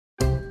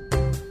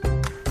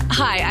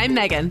Hi, I'm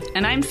Megan.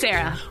 And I'm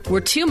Sarah. We're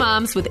two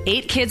moms with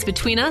 8 kids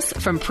between us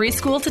from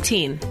preschool to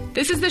teen.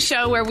 This is the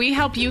show where we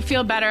help you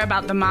feel better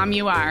about the mom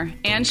you are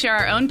and share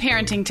our own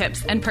parenting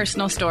tips and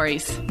personal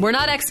stories. We're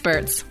not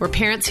experts. We're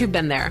parents who've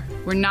been there.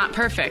 We're not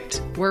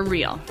perfect. We're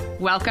real.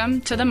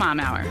 Welcome to the Mom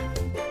Hour.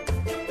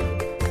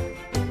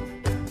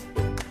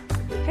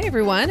 Hey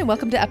everyone, and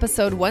welcome to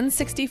episode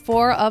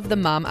 164 of the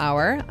Mom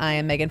Hour. I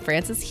am Megan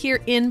Francis here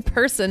in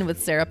person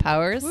with Sarah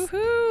Powers.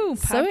 Woohoo!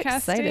 So Podcasting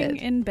excited.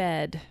 in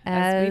bed,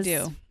 as we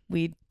do.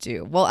 We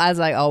do. Well, as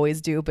I always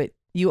do, but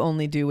you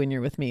only do when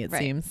you're with me, it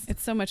seems.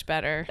 It's so much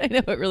better. I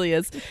know, it really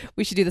is.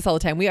 We should do this all the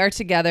time. We are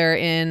together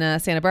in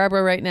Santa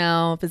Barbara right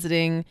now,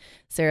 visiting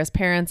Sarah's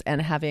parents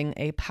and having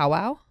a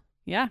powwow.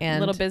 Yeah, and a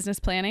little business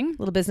planning.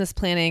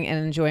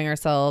 And enjoying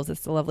ourselves.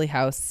 It's a lovely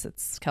house.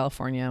 It's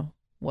California.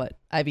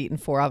 I've eaten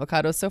 4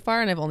 avocados so far,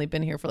 and I've only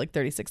been here for like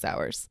 36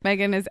 hours.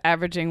 Megan is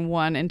averaging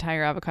 1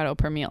 entire avocado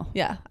per meal.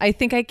 Yeah. I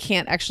think I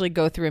can't actually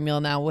go through a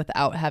meal now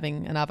without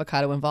having an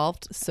avocado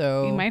involved.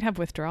 So you might have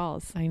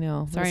withdrawals. I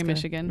know. Sorry,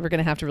 Michigan. We're going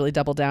to have to really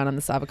double down on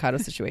this avocado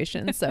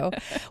situation. So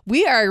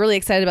we are really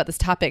excited about this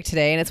topic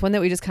today, and it's one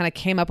that we just kind of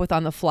came up with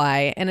on the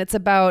fly, and it's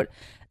about...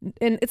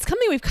 And it's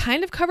something we've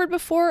kind of covered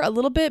before a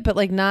little bit, but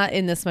like not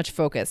in this much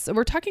focus. So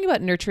we're talking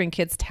about nurturing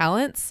kids'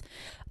 talents,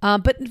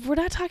 but we're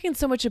not talking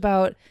so much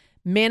about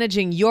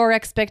managing your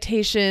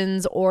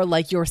expectations or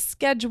like your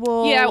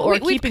schedule or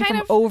keeping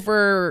from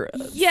over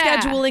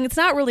scheduling. It's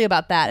not really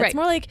about that. Right. It's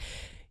more like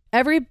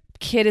every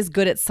kid is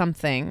good at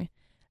something.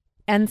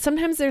 And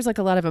sometimes there's like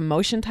a lot of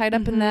emotion tied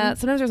up in that.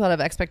 Sometimes there's a lot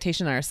of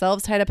expectation on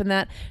ourselves tied up in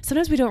that.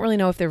 Sometimes we don't really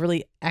know if they're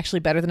really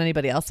actually better than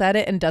anybody else at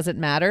it and doesn't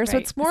matter. Right. So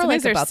it's more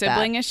sometimes like about there's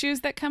sibling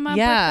issues that come up with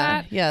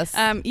that. Yes.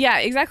 Yeah,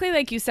 exactly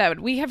like you said.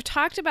 We have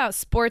talked about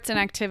sports and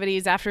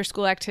activities, after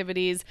school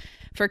activities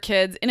for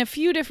kids in a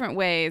few different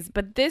ways,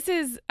 but this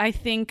is, I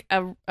think,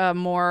 a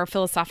more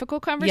philosophical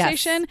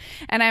conversation.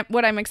 Yes. And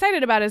what I'm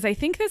excited about is I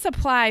think this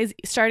applies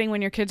starting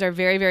when your kids are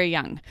very, very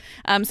young.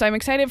 So I'm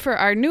excited for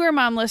our newer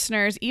mom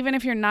listeners, even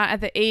if you're not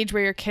at the age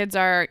where your kids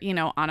are,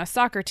 on a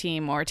soccer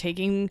team or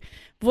taking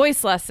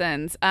voice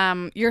lessons,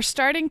 you're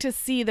starting to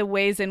see the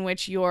ways in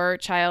which your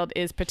child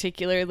is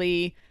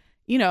particularly,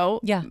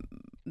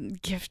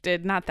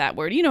 gifted, not that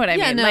word, you know what I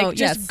mean? No,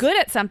 just good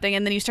at something.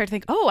 And then you start to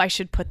think, oh, I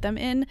should put them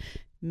in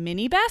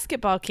mini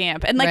basketball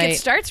camp. And it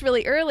starts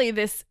really early,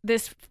 this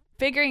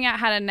figuring out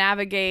how to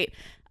navigate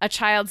a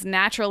child's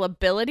natural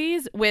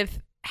abilities with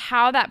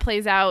how that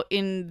plays out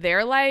in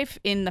their life,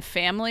 in the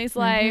family's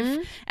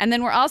life. And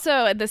then we're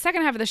also, at the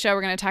second half of the show,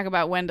 we're going to talk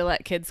about when to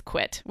let kids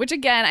quit, which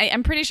again,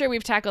 I'm pretty sure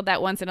we've tackled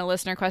that once in a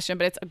listener question,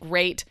 but it's a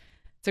great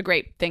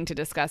thing to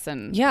discuss,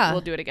 and we'll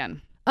do it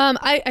again.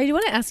 I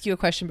want to ask you a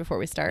question before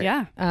we start.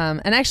 Yeah.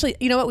 And actually,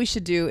 you know what we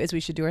should do is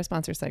we should do our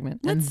sponsor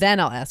segment, and then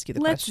I'll ask you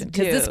the question,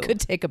 because this could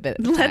take a bit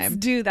of time. Let's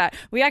do that.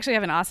 We actually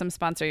have an awesome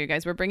sponsor, you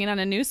guys. We're bringing on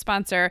a new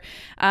sponsor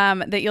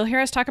that you'll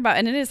hear us talk about,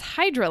 and it is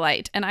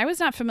Hydrolite. And I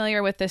was not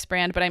familiar with this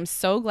brand, but I'm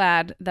so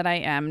glad that I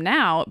am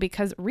now,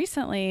 because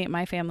recently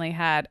my family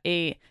had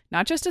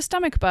not just a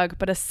stomach bug,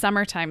 but a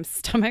summertime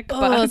stomach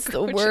bug. Oh, it's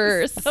the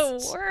worst.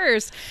 The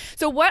worst.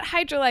 So what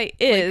Hydrolite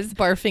is... Like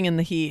barfing in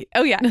the heat.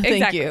 Oh, yeah, exactly.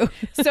 Thank you.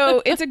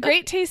 So it's a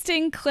great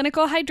tasting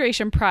clinical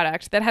hydration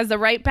product that has the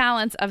right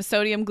balance of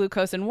sodium,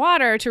 glucose, and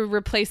water to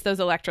replace those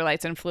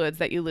electrolytes and fluids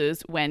that you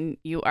lose when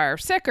you are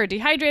sick or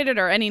dehydrated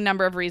or any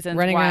number of reasons.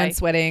 Running around,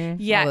 sweating.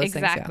 Yeah,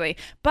 exactly. Things,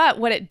 yeah. But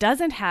what it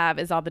doesn't have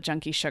is all the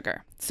junky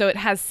sugar. So it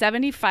has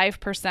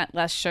 75%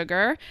 less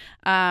sugar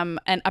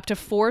and up to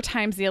 4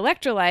 times the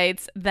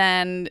electrolytes than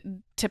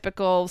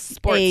typical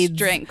sports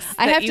drinks.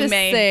 I have to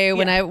say,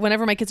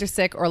 whenever my kids are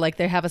sick or like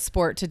they have a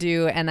sport to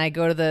do, and I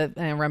go to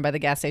I run by the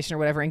gas station or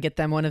whatever and get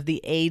them one of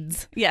the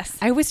aids. Yes.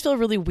 I always feel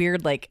really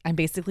weird. Like I'm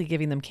basically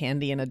giving them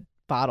candy in a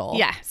bottle.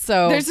 Yeah.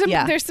 So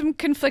there's some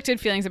conflicted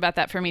feelings about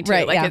that for me too.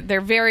 Right,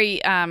 they're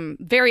very,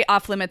 very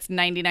off limits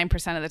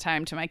 99% of the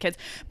time to my kids.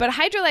 But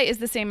Hydrolite is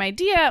the same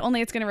idea,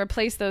 only it's going to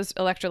replace those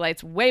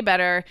electrolytes way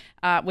better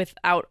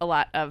without a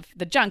lot of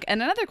the junk.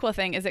 And another cool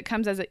thing is it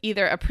comes as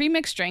either a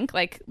pre-mixed drink,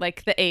 like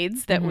the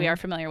aids that we are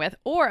familiar with,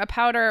 or a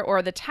powder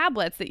or the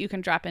tablets that you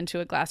can drop into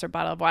a glass or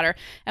bottle of water.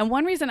 And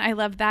one reason I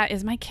love that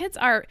is my kids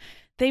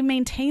they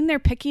maintain their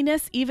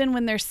pickiness even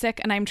when they're sick,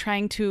 and I'm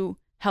trying to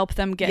help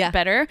them get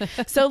better.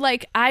 So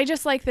I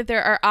just like that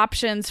there are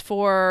options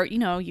for,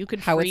 you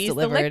could freeze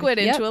the liquid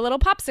into a little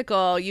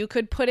popsicle. You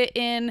could put it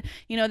in,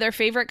 their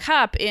favorite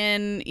cup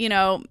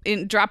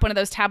drop one of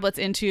those tablets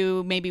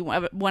into maybe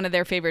one of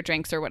their favorite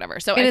drinks or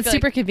whatever. So it's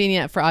super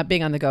convenient for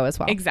being on the go as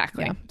well.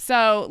 Exactly. Yeah.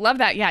 So love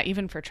that. Yeah.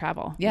 Even for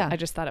travel. Yeah. I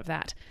just thought of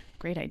that.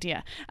 Great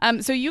idea.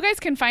 So you guys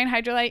can find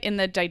Hydrolite in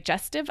the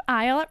digestive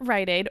aisle at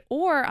Rite Aid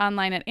or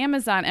online at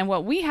Amazon. And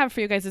what we have for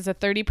you guys is a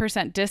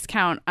 30%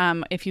 discount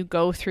if you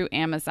go through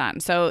Amazon.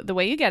 So the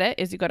way you get it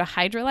is you go to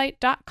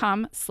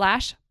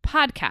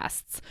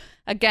hydrolite.com/podcasts.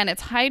 Again,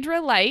 it's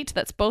Hydrolite,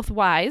 that's both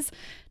Y's,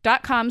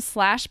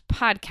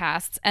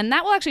 hydralite.com/podcasts, and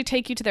that will actually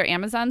take you to their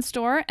Amazon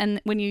store.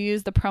 And when you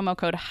use the promo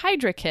code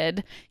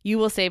HydraKid, you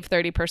will save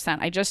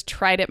 30%. I just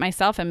tried it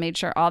myself and made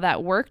sure all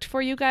that worked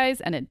for you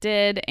guys, and it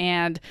did.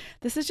 And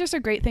this is just a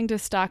great thing to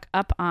stock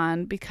up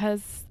on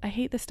because I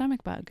hate the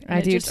stomach bug. And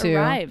I do just too.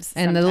 Arrives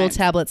and sometimes. the little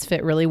tablets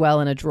fit really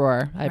well in a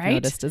drawer, I've Right?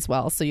 noticed as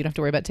well. So you don't have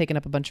to worry about taking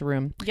up a bunch of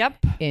room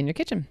Yep. in your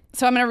kitchen.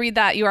 So I'm going to read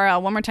that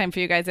URL one more time for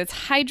you guys.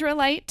 It's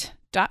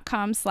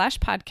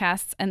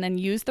hydralite.com/podcasts, and then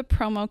use the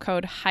promo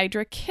code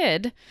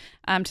HydraKid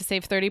to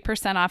save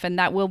 30% off, and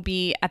that will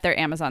be at their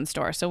Amazon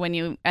store. So when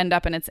you end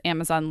up and it's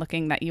Amazon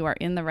looking, that you are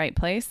in the right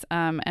place.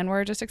 And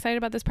we're just excited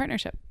about this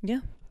partnership. Yeah.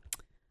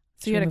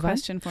 So you had a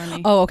question for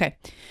me. Oh, okay.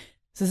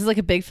 So this is like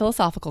a big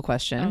philosophical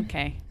question.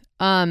 Okay.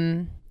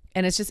 And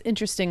it's just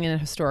interesting in a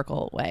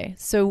historical way.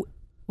 So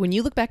when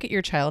you look back at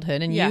your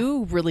childhood and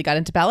you really got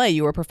into ballet,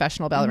 you were a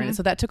professional ballerina.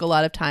 So that took a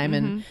lot of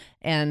time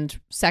and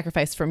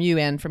sacrifice from you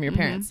and from your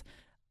parents.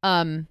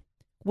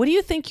 What do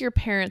you think your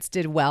parents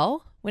did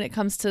well when it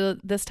comes to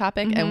this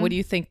topic? And what do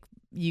you think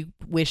you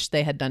wish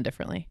they had done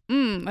differently?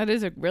 That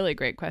is a really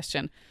great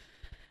question.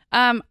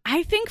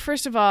 I think,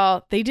 first of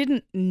all, they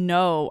didn't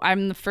know.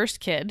 I'm the first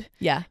kid.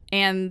 Yeah.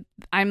 And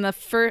I'm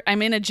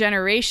in a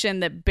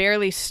generation that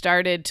barely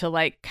started to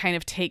like kind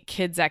of take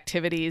kids'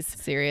 activities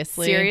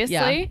seriously.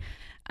 Yeah.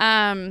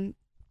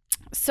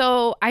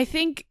 So I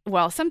think,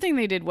 something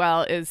they did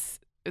well is,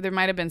 there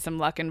might have been some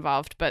luck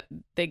involved, but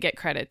they get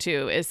credit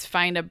too, is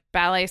find a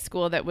ballet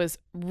school that was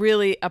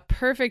really a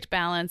perfect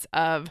balance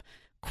of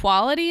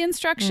quality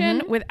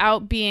instruction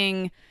without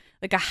being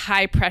like a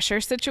high pressure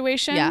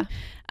situation. Yeah.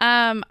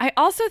 I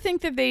also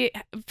think that they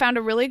found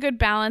a really good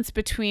balance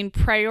between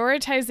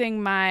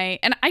prioritizing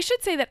and I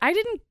should say that I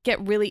didn't get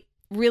really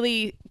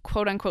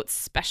quote unquote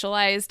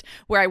specialized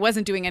where I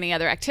wasn't doing any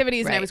other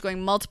activities and I was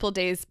going multiple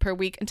days per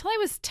week until I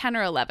was 10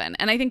 or 11.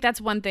 And I think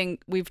that's one thing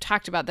we've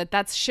talked about,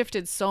 that's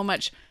shifted so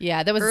much.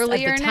 Yeah, that was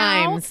earlier at the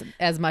times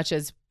as much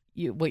as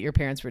what your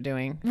parents were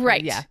doing.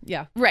 Right.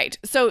 Yeah. Right.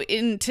 So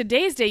in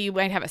today's day, you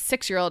might have a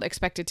 6-year-old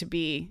expected to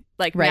be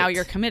like, now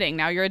you're committing,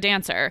 now you're a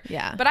dancer.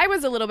 Yeah. But I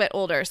was a little bit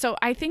older. So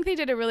I think they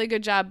did a really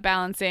good job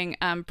balancing,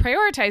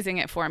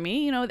 prioritizing it for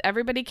me. You know,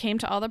 everybody came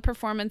to all the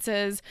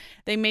performances.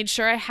 They made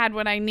sure I had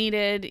what I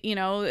needed. You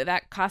know,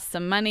 that cost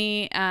some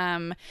money.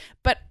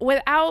 But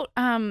without,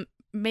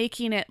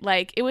 making it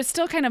like it was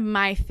still kind of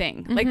my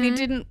thing. Like they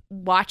didn't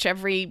watch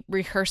every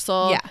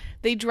rehearsal. Yeah.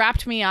 They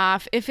dropped me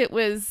off. If it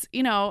was,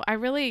 I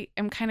really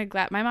am kind of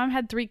glad. My mom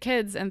had 3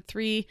 kids and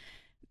 3,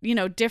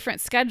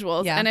 different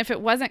schedules. Yeah. And if it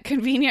wasn't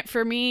convenient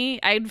for me,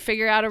 I'd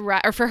figure out a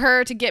ride, or for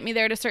her to get me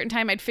there at a certain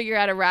time, I'd figure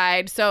out a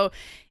ride. So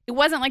it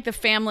wasn't like the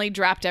family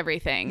dropped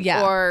everything.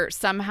 Yeah. Or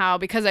somehow,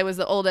 because I was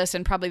the oldest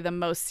and probably the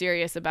most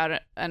serious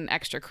about an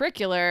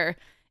extracurricular,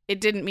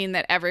 it didn't mean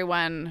that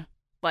everyone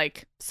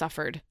like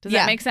suffered. Does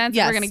that make sense?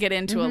 Yes. We're going to get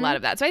into a lot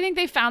of that. So I think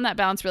they found that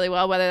balance really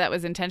well, whether that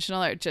was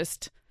intentional or it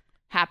just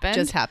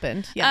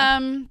happened. Yeah.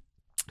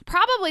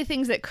 Probably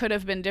things that could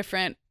have been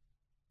different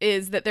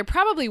is that there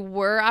probably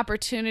were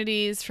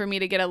opportunities for me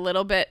to get a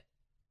little bit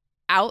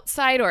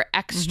outside or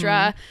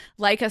extra,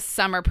 like a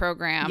summer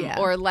program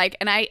or like,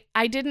 and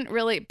I didn't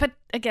really, but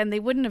again,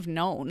 they wouldn't have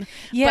known.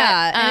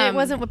 Yeah. But, and it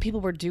wasn't what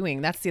people were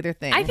doing. That's the other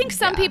thing. I think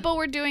some people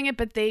were doing it,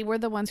 but they were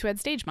the ones who had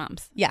stage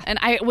moms. Yeah. And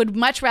I would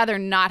much rather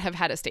not have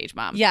had a stage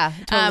mom. Yeah,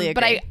 totally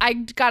agree. But I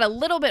got a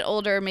little bit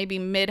older, maybe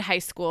mid high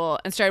school,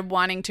 and started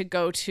wanting to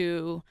go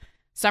to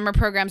summer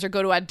programs or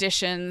go to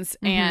auditions.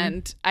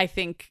 And I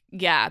think,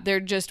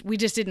 we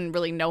just didn't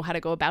really know how to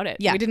go about it.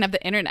 Yeah. We didn't have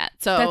the internet.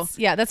 So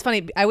that's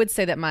funny. I would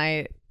say that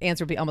my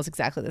answer would be almost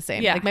exactly the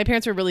same. Yeah. Like my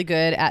parents were really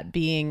good at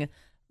being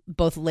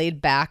both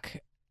laid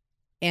back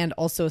and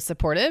also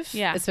supportive.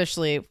 Yeah.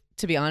 Especially,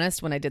 to be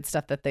honest, when I did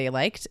stuff that they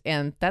liked.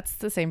 And that's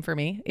the same for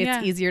me.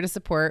 It's easier to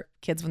support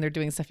kids when they're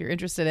doing stuff you're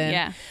interested in.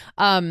 Yeah.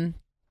 And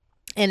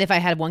if I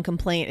had one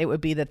complaint, it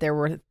would be that there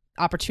were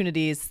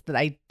opportunities that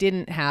I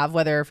didn't have,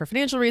 whether for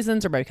financial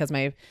reasons or because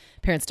my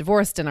parents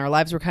divorced and our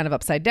lives were kind of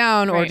upside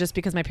down, or just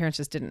because my parents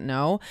just didn't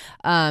know.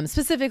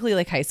 Specifically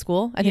like high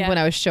school. I think when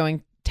I was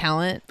showing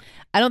talent,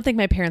 I don't think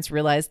my parents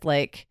realized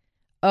like,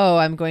 oh,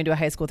 I'm going to a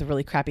high school with a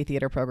really crappy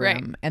theater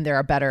program and there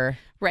are better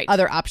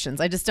other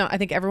options. I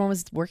think everyone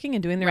was working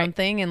and doing their own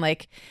thing, and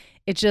like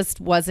it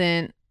just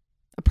wasn't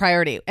a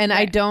priority. And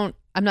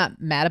I'm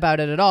not mad about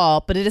it at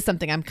all, but it is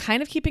something I'm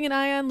kind of keeping an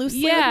eye on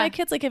loosely with my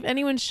kids. Like if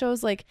anyone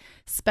shows like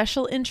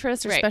special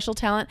interest or special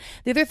talent.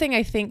 The other thing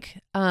I think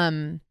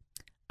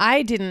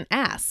I didn't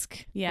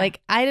ask. Yeah.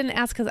 Like I didn't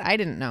ask because I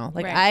didn't know.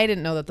 Like I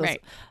didn't know that those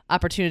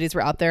opportunities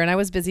were out there, and I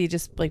was busy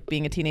just like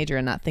being a teenager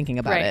and not thinking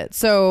about it.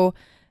 So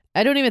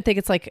I don't even think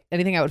it's like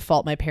anything I would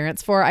fault my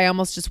parents for. I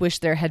almost just wish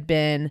there had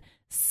been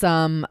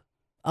some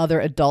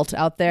other adult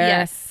out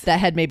there that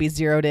had maybe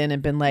zeroed in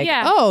and been like,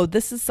 oh,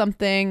 this is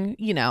something,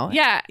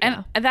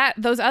 and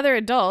those other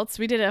adults,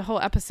 we did a whole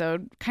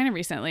episode kind of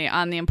recently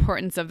on the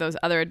importance of those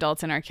other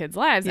adults in our kids'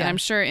 lives. And I'm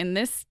sure in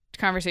this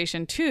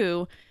conversation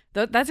too,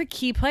 that's a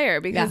key player,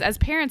 because as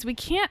parents, we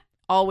can't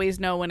always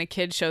know when a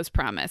kid shows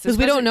promise. Because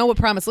we don't know what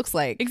promise looks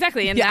like.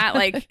 Exactly. In that,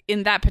 like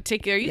in that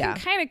particular, you can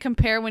kind of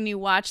compare when you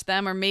watch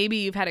them, or maybe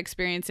you've had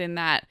experience in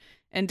that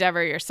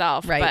endeavor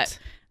yourself. Right. But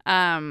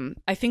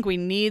I think we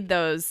need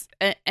those.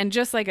 And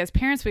just like as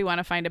parents, we want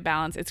to find a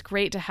balance. It's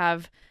great to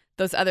have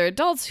those other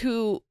adults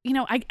who, you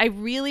know, I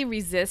really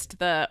resist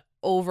the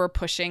over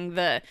pushing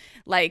the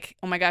like,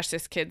 oh my gosh,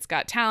 this kid's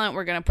got talent,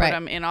 we're gonna put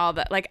him in all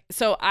that, like,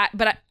 so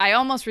I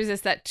almost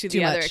resist that to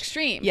the other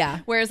extreme.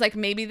 Whereas like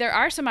maybe there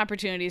are some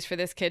opportunities for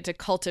this kid to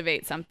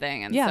cultivate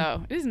something, and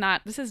so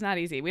this is not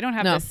easy. We don't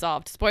have this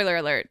solved. Spoiler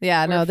alert.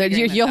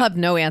 You'll have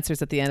no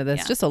answers at the end of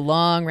this. Just a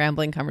long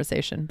rambling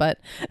conversation. But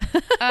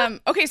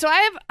okay, so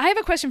I have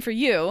a question for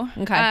you.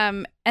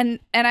 Okay. And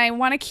I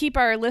want to keep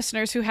our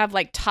listeners who have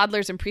like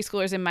toddlers and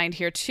preschoolers in mind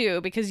here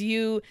too, because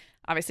you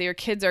obviously your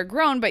kids are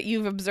grown, but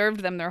you've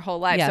observed them their whole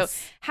life. Yes.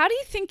 So how do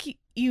you think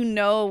you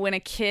know when a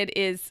kid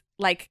is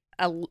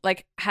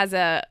has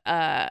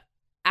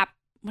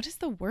what is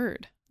the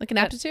word? Like an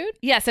aptitude?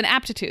 Yes, an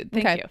aptitude.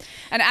 Thank you.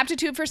 An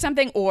aptitude for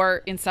something,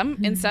 or in some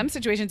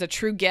situations, a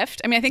true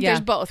gift. I mean, I think there's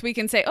both. We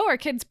can say, oh, our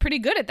kid's pretty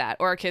good at that,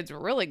 or our kid's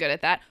really good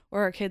at that,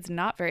 or our kid's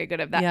not very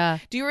good at that. Yeah.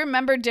 Do you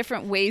remember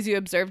different ways you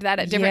observed that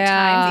at different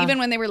times, even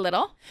when they were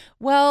little?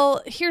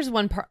 Well, here's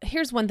one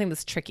thing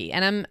that's tricky,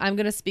 and I'm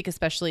going to speak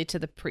especially to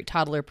the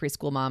toddler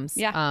preschool moms.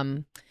 Yeah.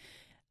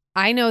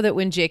 I know that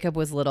when Jacob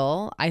was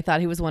little, I thought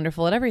he was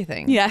wonderful at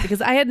everything. Yeah. Because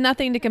I had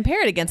nothing to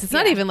compare it against. It's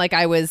not even like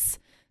I was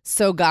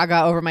so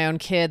gaga over my own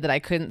kid that I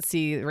couldn't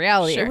see the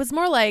reality. Sure. It was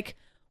more like,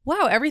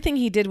 wow, everything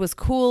he did was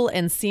cool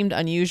and seemed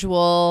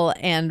unusual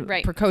and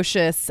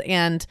precocious.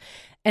 And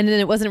then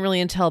it wasn't really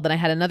until then I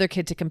had another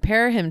kid to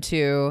compare him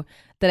to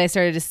that I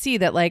started to see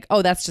that, like,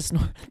 oh, that's just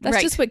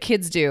what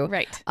kids do.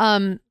 Right.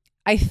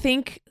 I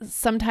think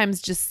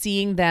sometimes just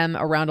seeing them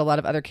around a lot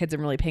of other kids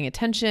and really paying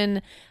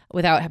attention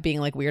without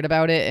being like weird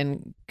about it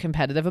and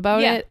competitive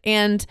about it.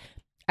 And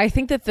I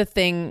think that the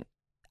thing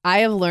I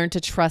have learned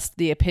to trust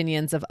the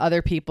opinions of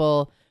other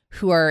people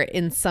who are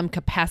in some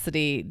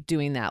capacity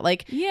doing that.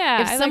 Like,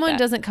 if someone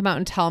doesn't come out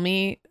and tell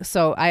me,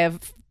 so I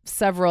have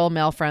several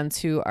male friends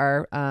who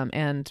are,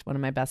 and one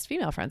of my best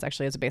female friends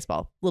actually is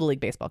a Little League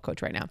baseball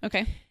coach right now.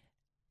 Okay.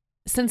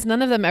 Since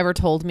none of them ever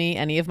told me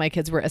any of my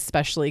kids were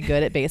especially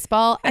good at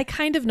baseball, I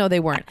kind of know they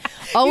weren't.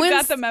 Owen's, you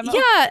got the memo.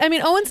 Yeah. I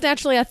mean, Owen's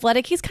naturally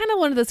athletic. He's kind of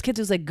one of those kids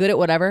who's like good at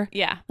whatever.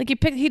 Yeah. Like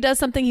he does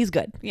something, he's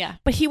good. Yeah.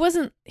 But he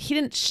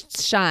didn't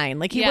shine.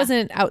 Like he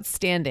wasn't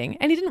outstanding,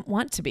 and he didn't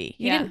want to be.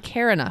 He didn't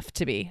care enough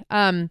to be.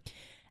 And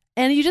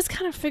you just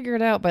kind of figure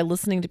it out by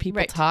listening to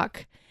people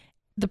talk.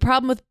 The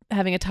problem with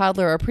having a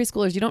toddler or a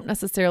preschooler is you don't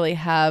necessarily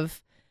have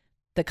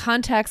the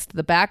context,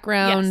 the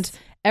background. Yes.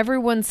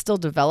 Everyone's still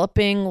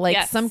developing.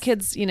 Like some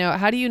kids, you know,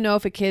 how do you know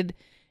if a kid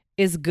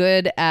is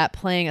good at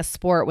playing a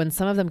sport when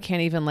some of them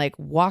can't even like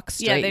walk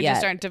straight they yet?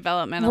 just aren't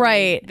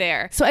developmentally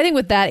there. So I think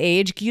with that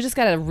age, you just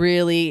got to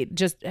really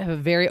just have a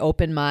very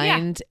open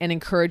mind and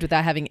encourage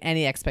without having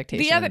any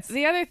expectations.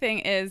 The other thing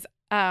is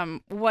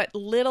what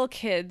little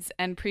kids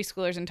and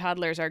preschoolers and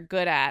toddlers are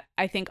good at,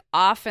 I think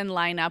often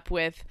line up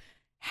with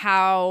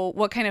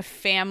what kind of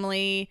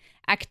family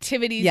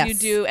activities you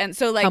do, and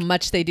so like how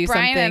much they do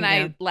Brian something.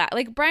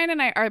 And Brian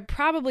and I are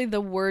probably the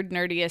word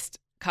nerdiest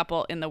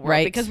couple in the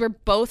world, because we're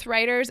both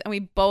writers and we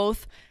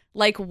both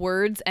like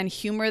words and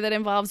humor that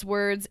involves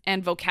words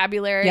and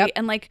vocabulary,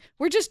 and like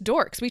we're just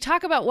dorks. We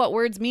talk about what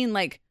words mean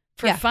like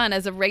for fun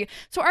as a regular.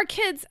 So our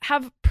kids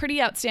have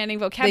pretty outstanding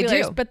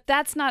vocabularies, but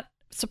that's not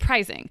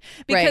surprising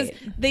because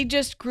they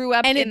just grew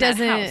up in that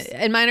house.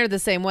 And mine are the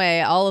same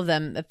way. All of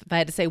them, if I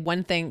had to say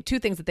two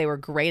things that they were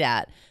great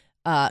at,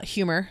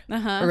 humor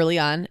early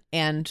on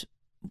and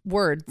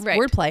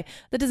wordplay.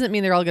 That doesn't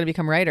mean they're all going to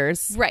become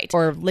writers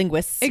or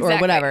linguists or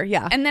whatever.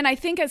 Yeah. And then I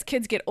think as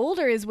kids get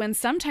older is when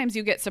sometimes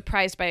you get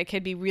surprised by a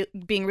kid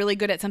being really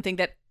good at something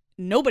that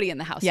nobody in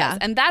the house does.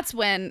 And that's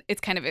when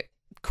it's kind of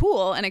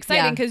cool and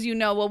exciting because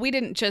well, we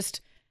didn't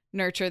just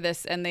nurture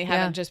this and they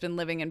haven't just been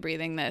living and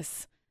breathing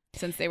this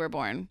since they were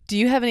born. Do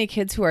you have any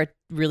kids who are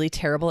really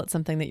terrible at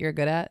something that you're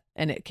good at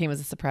and it came as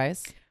a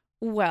surprise?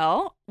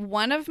 Well,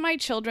 one of my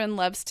children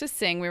loves to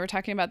sing. We were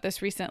talking about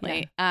this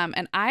recently.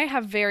 And I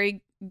have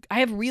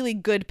really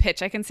good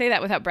pitch. I can say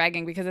that without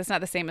bragging because it's not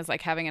the same as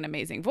like having an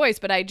amazing voice,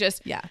 but I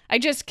just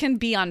can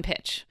be on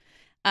pitch.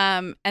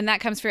 And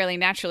that comes fairly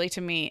naturally to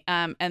me.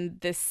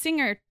 And this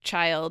singer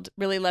child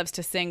really loves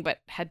to sing, but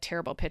had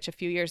terrible pitch a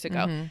few years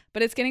ago,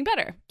 but it's getting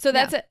better. So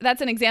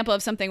that's an example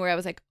of something where I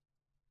was like,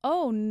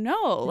 oh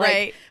no,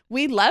 like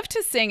we love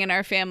to sing in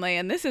our family.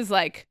 And this is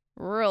like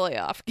really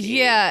off key.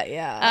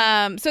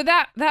 Yeah. So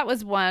that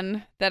was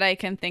one that I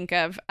can think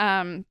of.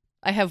 I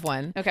have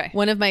one. Okay.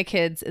 One of my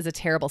kids is a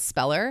terrible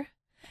speller,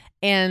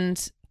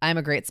 and I'm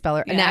a great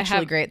speller, a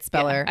naturally great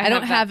speller.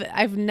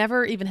 I've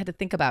never even had to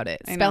think about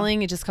it.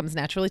 Spelling, it just comes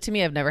naturally to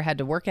me. I've never had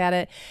to work at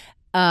it.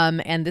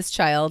 And this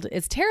child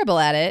is terrible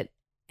at it.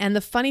 And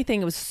the funny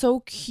thing, it was so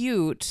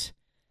cute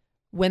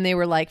when they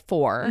were like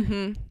 4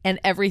 and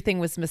everything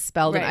was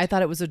misspelled and I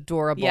thought it was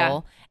adorable.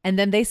 Yeah. And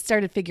then they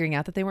started figuring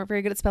out that they weren't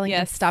very good at spelling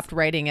and stopped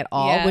writing at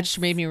all, which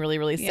made me really,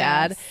 really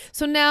sad.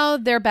 So now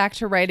they're back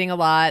to writing a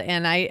lot.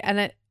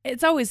 And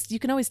it's always, you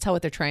can always tell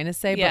what they're trying to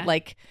say, but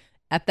like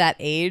at that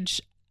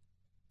age,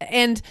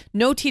 and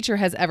no teacher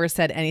has ever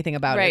said anything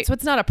about it. So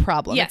it's not a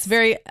problem. It's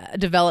very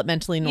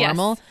developmentally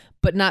normal,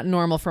 but not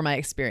normal for my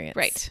experience.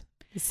 Right.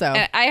 So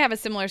and I have a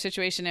similar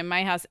situation in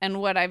my house.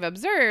 And what I've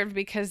observed,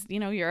 because, you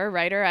know, you're a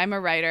writer, I'm a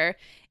writer,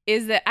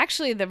 is that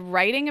actually the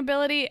writing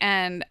ability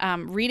and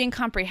reading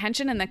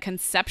comprehension and the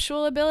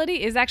conceptual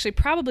ability is actually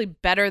probably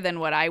better than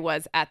what I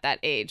was at that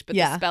age. But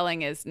the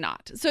spelling is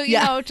not. So, you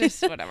know,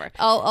 just whatever.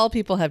 all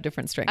people have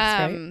different strengths,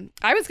 right?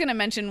 I was going to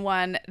mention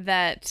one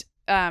that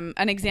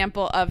an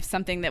example of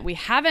something that we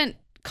haven't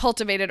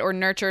cultivated or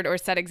nurtured or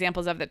set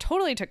examples of that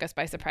totally took us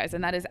by surprise.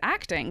 And that is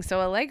acting. So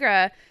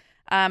Allegra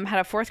had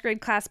a 4th grade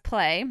class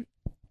play,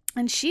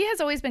 and she has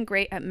always been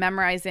great at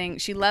memorizing.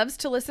 She loves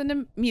to listen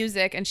to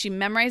music, and she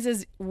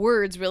memorizes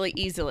words really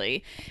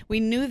easily. We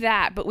knew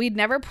that, but we'd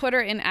never put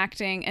her in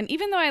acting. And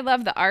even though I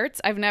love the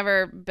arts, I've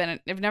never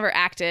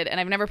acted, and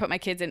I've never put my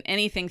kids in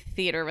anything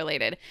theater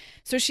related.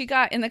 So she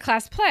got in the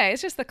class play.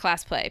 It's just the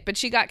class play, but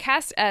she got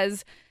cast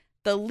as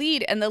the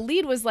lead, and the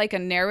lead was like a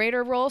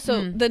narrator role.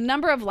 So the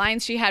number of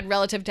lines she had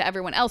relative to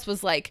everyone else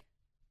was like,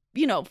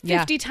 you know,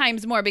 50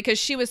 times more, because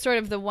she was sort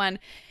of the one.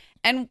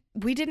 And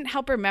we didn't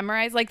help her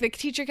memorize. Like the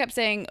teacher kept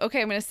saying,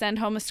 okay, I'm going to send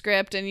home a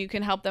script and you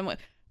can help them with.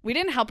 We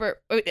didn't help her.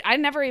 I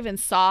never even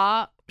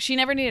saw, she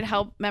never needed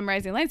help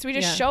memorizing lines. So we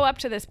just show up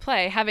to this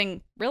play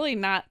having really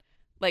not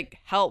like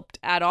helped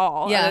at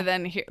all, other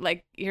than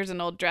here's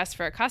an old dress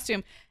for a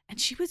costume. And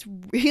she was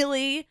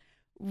really,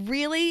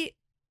 really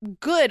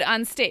good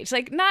on stage.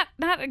 Like not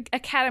an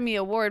Academy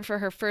Award for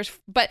her first,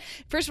 but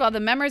first of all, the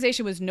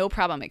memorization was no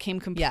problem. It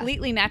came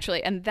completely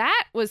naturally. And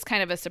that was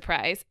kind of a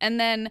surprise. And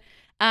then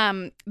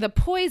the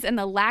poise and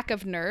the lack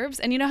of nerves.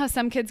 And you know how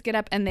some kids get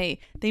up and they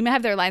may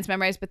have their lines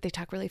memorized, but they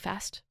talk really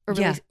fast or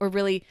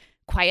really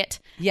quiet.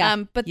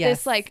 Yeah. But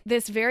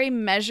this very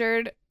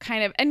measured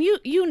kind of, and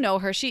you know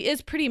her, she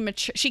is pretty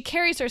mature. She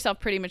carries herself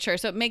pretty mature.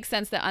 So it makes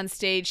sense that on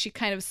stage she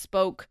kind of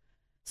spoke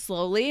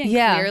slowly and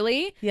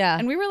clearly. Yeah.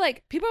 And we were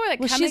like, people were like,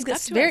 well,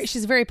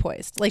 she's very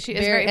poised. Like she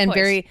is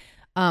very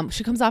poised.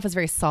 She comes off as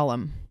very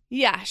solemn.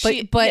 Yeah,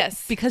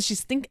 but because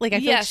she's I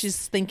feel like she's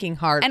thinking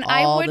hard and all the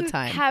time.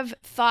 I wouldn't have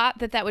thought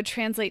that would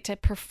translate to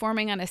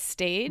performing on a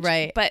stage,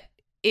 right? But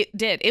it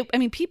did. I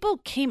mean, people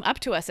came up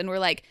to us and were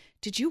like,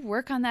 "Did you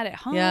work on that at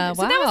home?" Yeah,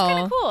 so that was kind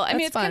of cool. I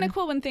mean, it's kind of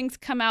cool when things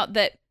come out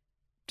that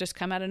just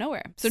come out of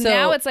nowhere. So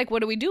now it's like, what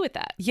do we do with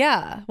that?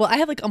 Yeah. Well, I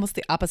have like almost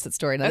the opposite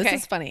story. Now this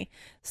is funny.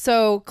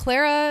 So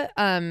Clara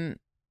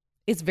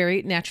is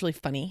very naturally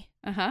funny.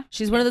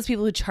 She's one of those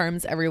people who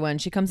charms everyone.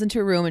 She comes into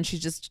a room and she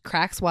just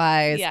cracks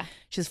wise. Yeah.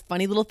 She has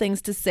funny little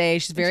things to say.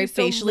 She's very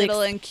facially so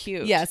little and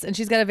cute. Yes, and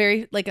she's got a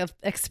very a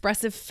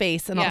expressive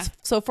face, and also,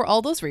 so for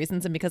all those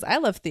reasons, and because I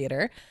love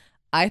theater,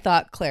 I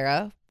thought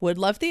Clara would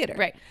love theater.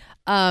 Right.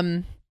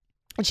 And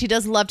she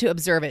does love to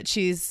observe it.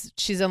 She's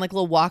done like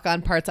little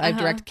walk-on parts. I've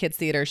directed kids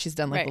theater. She's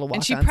done like little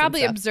walk-ons. And she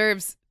probably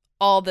observes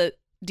all the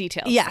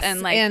details. Yes,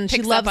 and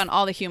picks up on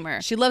all the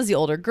humor. She loves the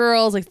older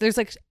girls. Like there's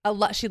like a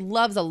lot. She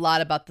loves a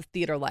lot about the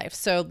theater life.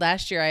 So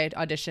last year I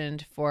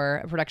auditioned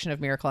for a production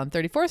of Miracle on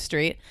 34th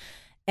Street.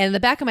 And in the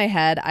back of my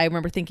head, I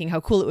remember thinking how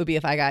cool it would be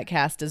if I got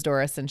cast as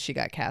Doris and she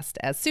got cast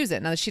as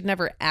Susan. Now, she'd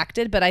never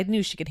acted, but I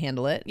knew she could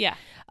handle it. Yeah.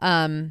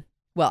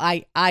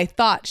 Well, I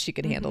thought she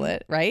could handle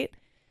it, right?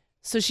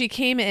 So she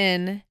came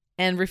in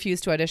and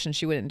refused to audition.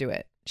 She wouldn't do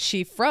it.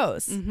 She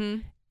froze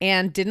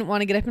and didn't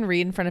want to get up and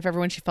read in front of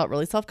everyone. She felt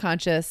really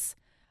self-conscious.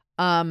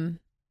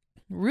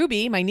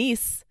 Ruby, my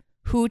niece,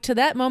 who to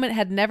that moment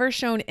had never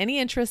shown any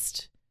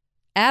interest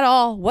at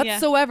all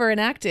whatsoever in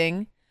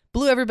acting,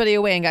 blew everybody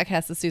away and got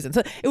cast as Susan.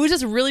 So it was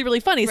just really, really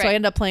funny. Right. So I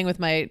ended up playing with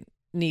my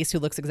niece who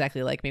looks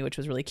exactly like me, which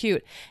was really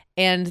cute.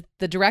 And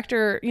the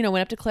director, went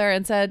up to Clara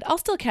and said, "I'll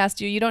still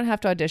cast you. You don't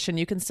have to audition.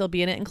 You can still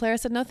be in it." And Clara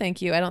said, "No,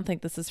 thank you. I don't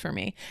think this is for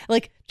me."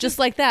 Like, just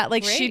like that.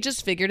 Like, she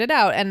just figured it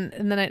out. And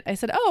then I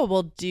said, "Oh,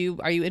 well,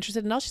 are you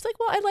interested in all?" She's like,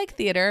 "Well, I like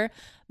theater.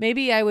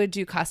 Maybe I would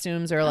do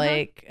costumes or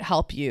like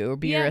help you or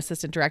be your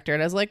assistant director."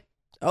 And I was like,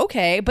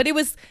 okay. But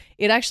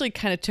it actually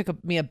kind of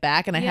took me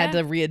aback, and I had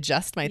to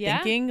readjust my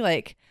thinking.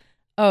 Like,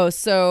 oh,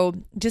 so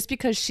just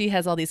because she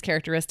has all these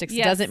characteristics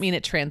doesn't mean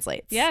it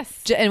translates.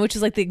 Yes. And which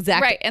is like the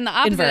exact right. And the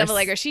opposite inverse. of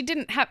Allegra. She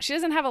doesn't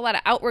have a lot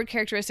of outward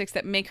characteristics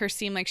that make her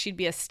seem like she'd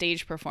be a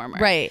stage performer.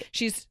 Right.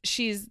 She's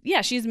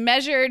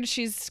measured.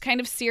 She's kind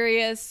of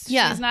serious.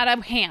 Yeah. She's not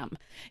a ham.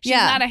 She's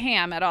not a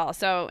ham at all.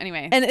 So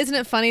anyway. And isn't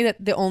it funny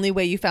that the only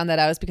way you found that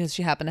out is because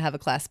she happened to have a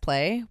class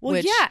play? Well,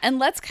 yeah. And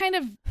let's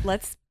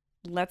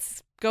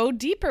go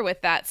deeper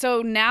with that.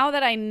 So now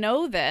that I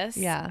know this,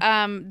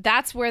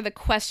 that's where the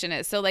question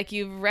is. So like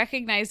you've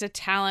recognized a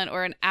talent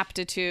or an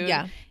aptitude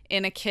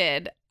in a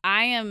kid.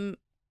 I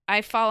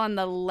fall on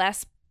the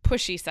less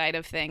pushy side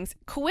of things.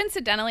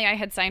 Coincidentally, I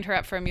had signed her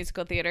up for a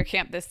musical theater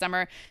camp this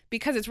summer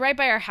because it's right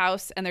by our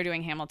house and they're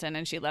doing Hamilton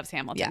and she loves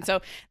Hamilton. Yeah.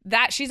 So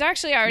that she's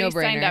actually already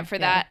signed up for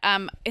Yeah.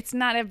 that. It's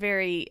not a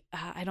very,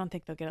 I don't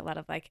think they'll get a lot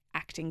of like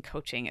acting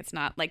coaching. It's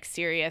not like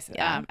serious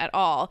at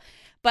all.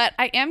 But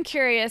I am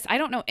curious. I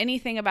don't know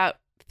anything about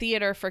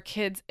theater for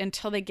kids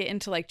until they get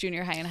into like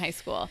junior high and high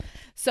school.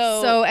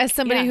 So as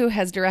somebody who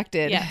has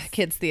directed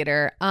kids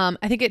theater,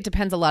 I think it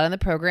depends a lot on the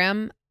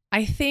program.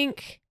 I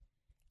think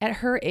at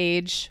her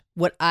age,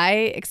 what I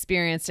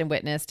experienced and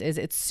witnessed is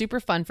it's super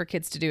fun for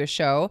kids to do a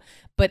show,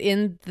 but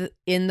in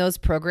those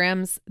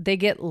programs, they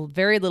get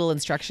very little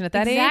instruction at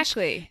that age.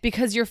 Exactly.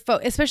 Because you're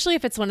especially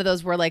if it's one of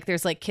those where like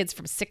there's like kids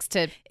from 6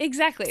 to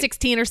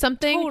 16 or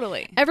something.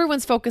 Totally.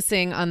 Everyone's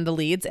focusing on the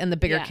leads and the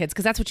bigger kids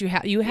because that's what you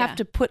have. You have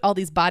to put all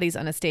these bodies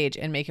on a stage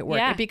and make it work.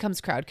 Yeah. It becomes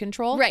crowd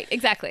control. Right,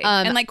 exactly.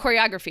 And like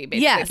choreography,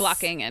 basically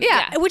blocking and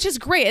which is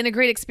great and a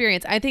great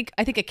experience. I think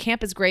a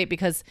camp is great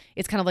because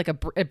it's kind of like a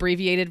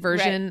abbreviated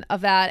version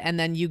of that, and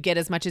then you get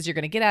as much as you're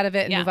going to get out of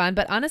it and move on.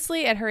 But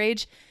honestly, at her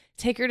age,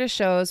 take her to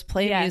shows,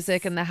 play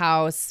music in the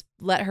house,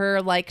 let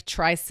her like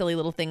try silly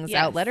little things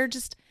out. Let her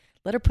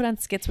put on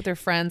skits with her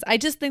friends. I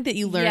just think that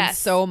you learn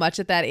so much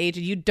at that age,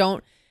 and you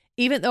don't,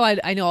 even though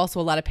I know also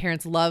a lot of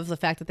parents love the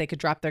fact that they could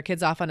drop their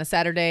kids off on a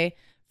Saturday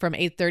from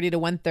 8:30 to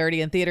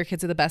 1:30, and theater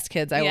kids are the best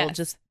kids.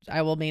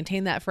 I will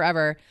maintain that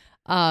forever.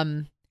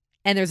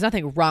 And there's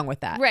nothing wrong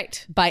with that.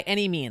 Right. By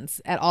any means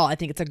at all. I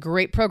think it's a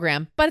great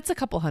program, but it's a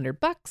couple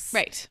 $100.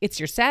 Right. It's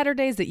your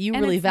Saturdays that you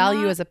really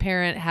value as a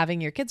parent, having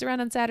your kids around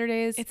on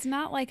Saturdays. It's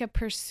not like a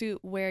pursuit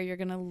where you're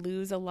going to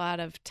lose a lot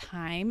of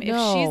time. No.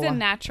 If she's a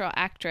natural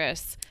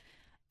actress.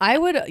 I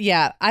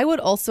would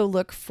also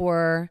look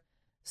for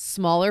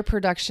smaller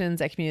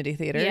productions at community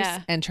theaters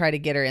and try to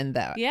get her in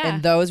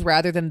those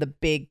rather than the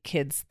big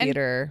kids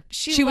theater.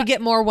 She would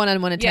get more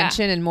one-on-one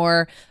attention and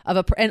more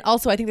of and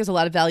also I think there's a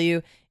lot of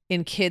value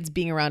in kids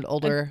being around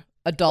older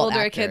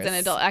actors. Kids and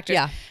adult actors.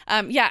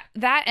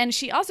 That, and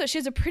she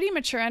has a pretty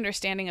mature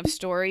understanding of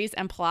stories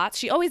and plots.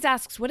 She always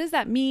asks, what does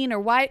that mean,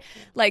 or why?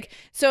 Like,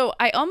 so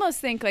I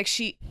almost think like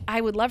I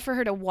would love for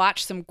her to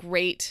watch some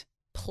great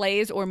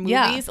plays or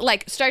movies,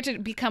 like start to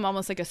become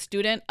almost like a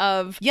student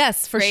of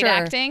great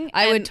acting.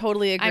 I would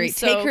totally agree.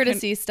 Take her to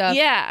see stuff.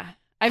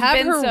 I've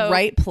have her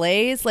write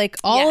plays. Like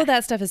all of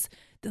that stuff is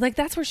like,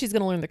 that's where she's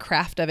going to learn the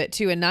craft of it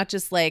too, and not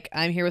just like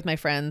I'm here with my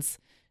friends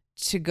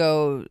to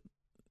go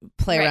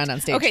play around on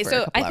stage. Okay,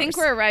 so I think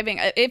we're arriving.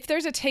 If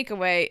there's a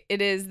takeaway,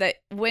 it is that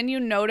when you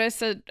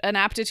notice an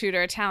aptitude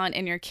or a talent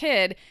in your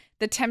kid,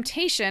 the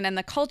temptation and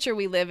the culture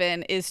we live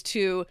in is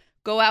to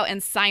go out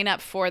and sign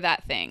up for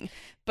that thing.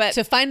 But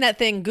to find that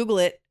thing, Google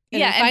it.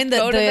 And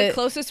go to the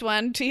closest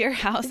one to your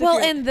house. Well,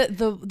 and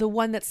the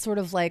one that's sort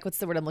of like, what's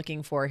the word I'm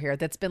looking for here?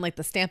 That's been like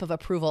the stamp of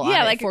approval on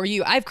it for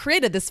you. I've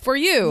created this for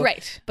you.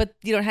 Right. But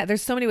you don't have,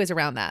 there's so many ways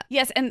around that.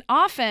 Yes. And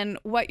often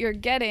what you're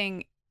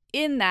getting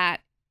in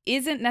that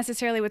isn't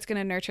necessarily what's going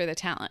to nurture the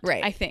talent.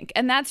 Right. I think.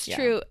 And that's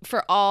true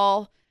for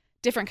all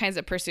different kinds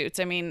of pursuits.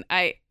 I mean,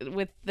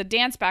 with the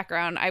dance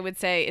background, I would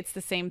say it's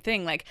the same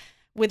thing. Like,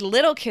 with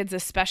little kids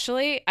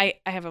especially, I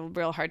have a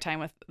real hard time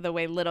with the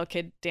way little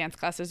kid dance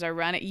classes are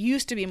run. It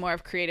used to be more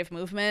of creative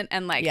movement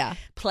and like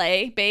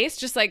play based,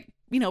 just like,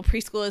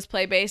 preschool is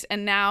play based.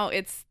 And now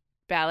it's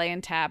ballet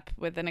and tap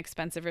with an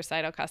expensive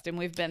recital costume.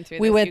 We've been through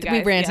this, you guys.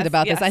 We ranted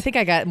about this. I think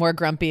I got more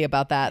grumpy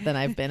about that than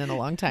I've been in a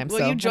long time. Well,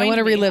 so you joined I want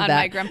to relive on that.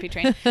 my grumpy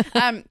train.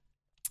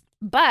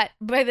 But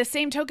by the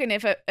same token,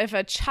 if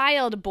a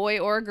child, boy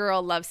or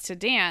girl, loves to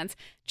dance,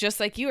 just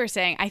like you were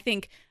saying, I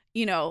think,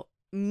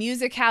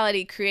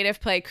 musicality, creative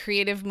play,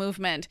 creative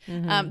movement.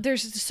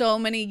 There's so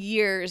many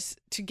years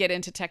to get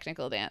into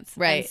technical dance.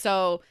 Right. And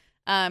so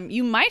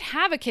you might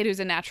have a kid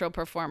who's a natural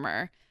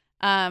performer,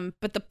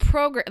 but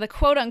the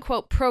quote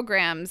unquote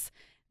programs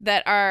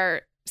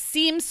that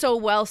seem so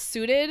well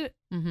suited,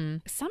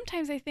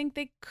 sometimes I think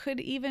they could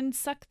even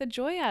suck the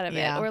joy out of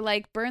it or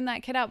like burn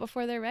that kid out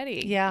before they're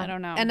ready. Yeah. I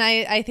don't know. And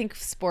I think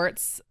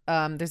sports,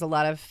 there's a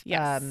lot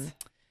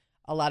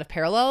of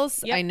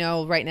parallels. Yep. I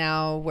know right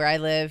now where I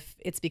live,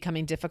 it's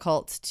becoming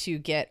difficult to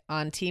get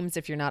on teams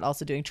if you're not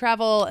also doing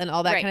travel and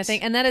all that kind of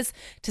thing. And that is,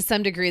 to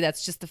some degree,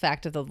 that's just the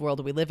fact of the world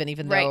that we live in,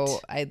 even though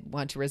I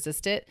want to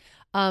resist it.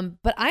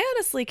 But I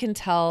honestly can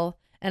tell,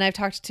 and I've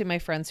talked to my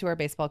friends who are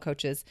baseball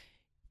coaches,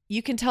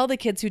 you can tell the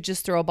kids who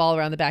just throw a ball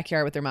around the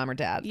backyard with their mom or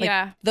dad.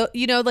 Like,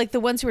 like the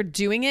ones who are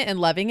doing it and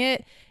loving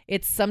it,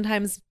 it's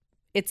sometimes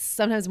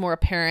more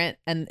apparent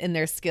and in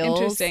their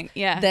skills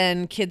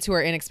than kids who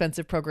are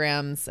inexpensive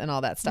programs and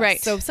all that stuff.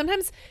 Right. So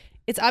sometimes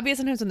it's obvious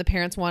when the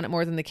parents want it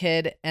more than the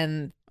kid,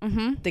 and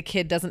the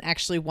kid doesn't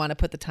actually want to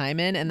put the time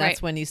in. And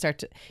that's when you start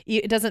to,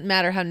 it doesn't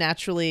matter how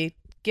naturally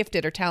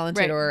gifted or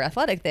talented or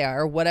athletic they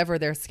are or whatever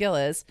their skill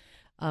is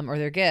or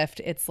their gift.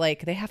 It's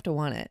like they have to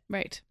want it.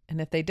 Right. And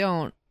if they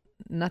don't,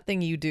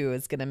 nothing you do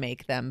is going to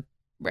make them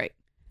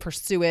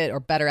pursue it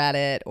or better at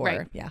it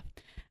or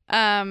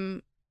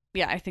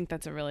Yeah, I think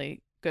that's a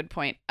really good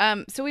point.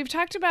 So we've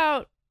talked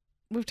about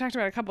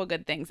a couple of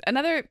good things.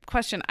 Another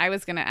question I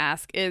was going to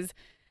ask is,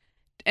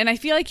 and I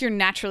feel like you're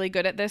naturally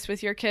good at this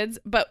with your kids,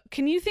 but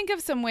can you think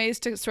of some ways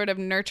to sort of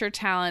nurture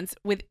talents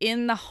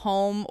within the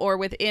home or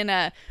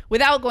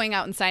without going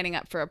out and signing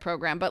up for a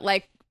program, but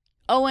like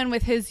Owen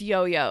with his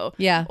yo-yo.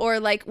 Yeah. Or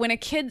like when a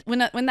kid, when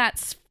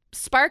that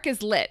spark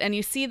is lit and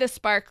you see the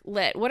spark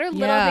lit, what are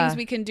little things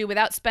we can do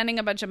without spending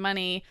a bunch of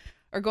money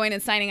or going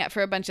and signing up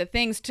for a bunch of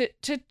things to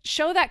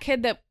show that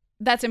kid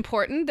that's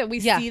important, that we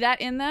see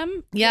that in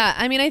them? Yeah.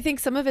 I mean, I think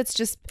some of it's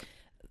just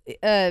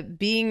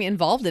being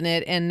involved in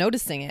it and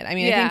noticing it. I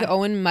mean, I think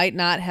Owen might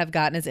not have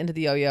gotten as into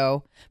the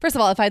yo-yo. First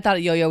of all, if I thought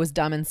a yo-yo was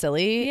dumb and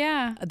silly,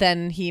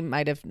 then he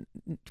might have,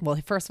 well,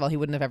 first of all, he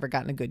wouldn't have ever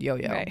gotten a good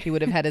yo-yo. Right. He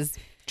would have had his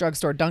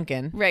drugstore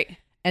Duncan. Right.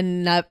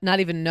 And not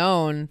even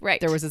known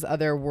there was this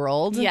other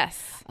world.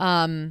 Yes.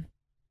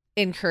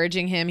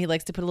 Encouraging him. He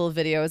likes to put little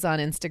videos on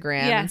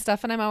Instagram and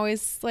stuff. And I'm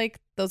always like,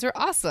 those are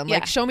awesome.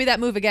 Like, show me that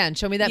move again.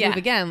 Show me that move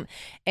again.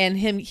 And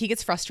he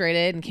gets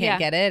frustrated and can't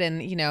get it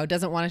and,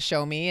 doesn't want to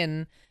show me.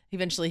 And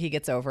eventually he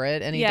gets over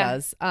it and he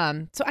does.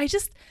 So I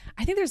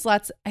think there's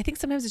I think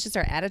sometimes it's just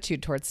our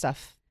attitude towards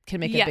stuff can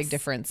make a big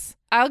difference.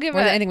 I'll give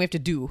more than anything we have to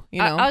do,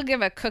 I'll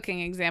give a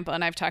cooking example.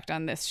 And I've talked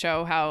on this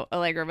show how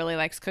Allegra really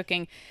likes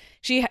cooking.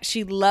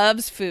 She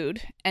loves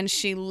food and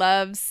she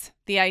loves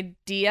the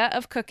idea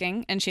of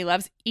cooking and she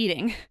loves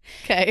eating.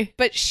 Okay.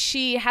 But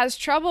she has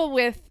trouble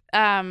with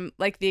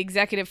like the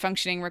executive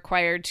functioning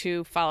required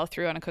to follow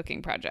through on a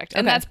cooking project.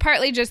 And that's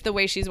partly just the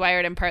way she's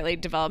wired and partly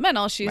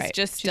developmental. She's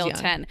just still young.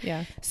 10.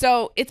 Yeah.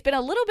 So it's been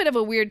a little bit of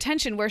a weird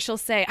tension where she'll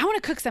say, I want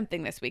to cook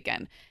something this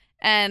weekend.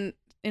 And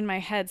in my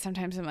head,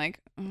 sometimes I'm like,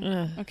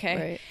 okay.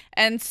 Right.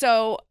 And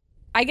so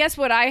I guess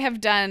what I have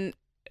done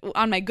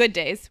on my good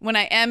days when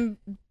I am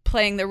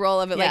playing the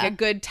role of it like a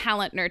good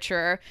talent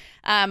nurturer,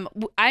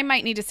 I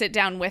might need to sit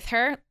down with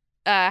her,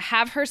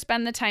 have her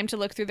spend the time to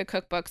look through the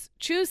cookbooks,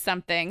 choose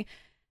something,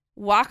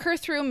 walk her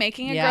through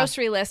making a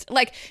grocery list.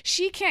 Like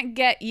she can't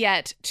get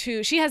yet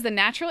she has the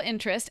natural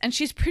interest and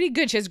she's pretty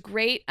good. She has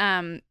great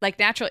like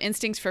natural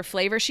instincts for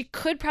flavor. She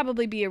could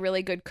probably be a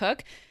really good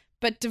cook,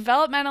 but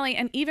developmentally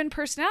and even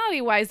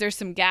personality wise, there's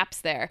some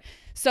gaps there.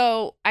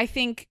 So I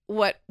think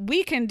what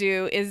we can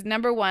do is,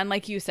 number one,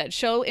 like you said,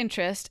 show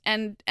interest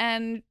and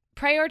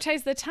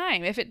prioritize the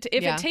time. If it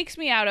takes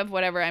me out of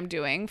whatever I'm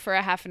doing for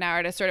a half an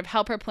hour to sort of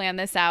help her plan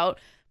this out,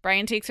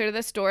 Brian takes her to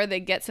the store, they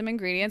get some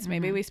ingredients.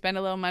 Maybe we spend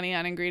a little money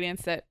on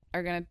ingredients that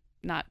are going to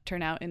not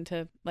turn out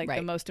into like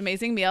the most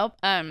amazing meal.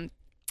 And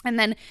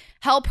then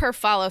help her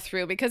follow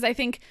through, because I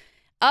think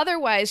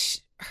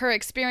otherwise her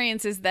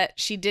experience is that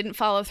she didn't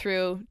follow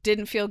through,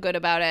 didn't feel good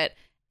about it,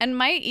 and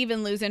might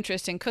even lose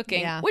interest in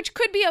cooking, which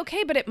could be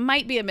okay, but it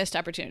might be a missed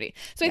opportunity.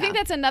 So I think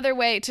that's another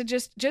way to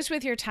just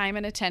with your time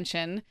and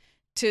attention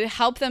to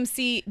help them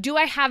see, do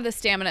I have the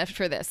stamina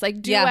for this? Like,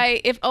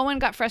 if Owen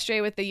got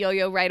frustrated with the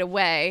yo-yo right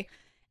away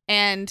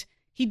and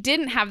he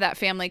didn't have that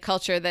family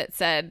culture that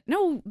said,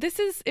 no, this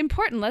is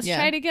important. Let's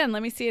try it again.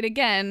 Let me see it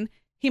again.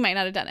 He might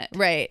not have done it.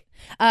 Right.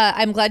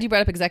 I'm glad you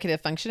brought up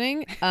executive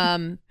functioning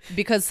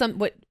because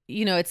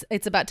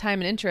it's about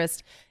time and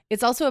interest.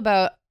 It's also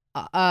about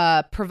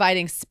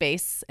providing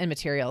space and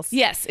materials.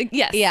 Yes.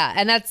 Yeah,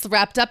 and that's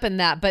wrapped up in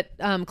that. But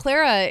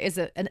Clara is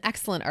an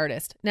excellent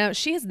artist. Now,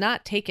 she has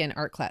not taken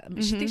art class.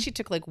 I think she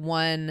took like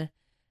one.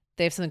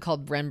 They have something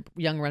called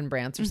Young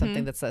Rembrandts or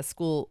something that's a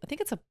school. I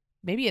think it's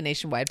maybe a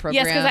nationwide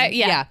program. Yes,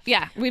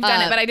 because we've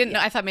done it, but I didn't know.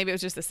 I thought maybe it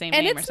was just the same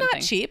name or something. And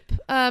it's not cheap,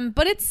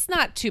 but it's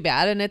not too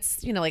bad. And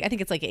it's, I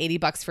think it's like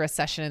 $80 for a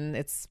session.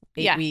 It's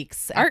 8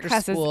 weeks after art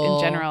classes school.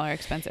 in general are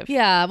expensive.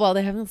 Yeah, well,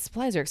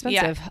 supplies are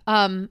expensive.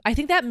 I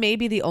think that may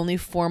be the only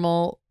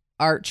formal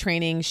art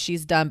training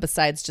she's done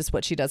besides just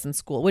what she does in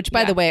school, which,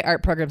 by the way,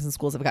 art programs in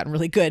schools have gotten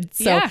really good.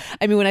 So,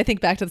 I mean, when I think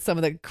back to some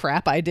of the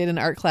crap I did in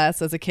art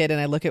class as a kid and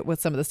I look at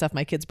what some of the stuff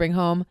my kids bring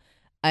home,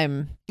 we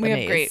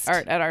have great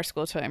art at our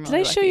school too. I'm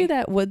really Did I show you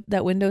that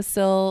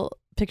windowsill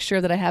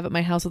picture that I have at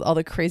my house with all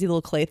the crazy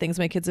little clay things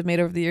my kids have made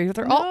over the years?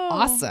 They're all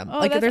awesome.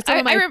 They're some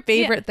of my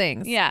favorite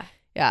things.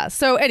 Yeah.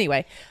 So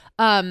anyway,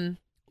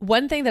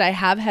 one thing that I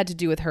have had to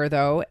do with her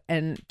though,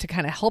 and to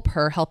kind of help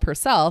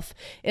herself,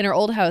 in our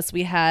old house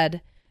we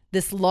had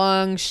this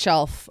long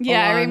shelf.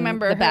 Yeah, I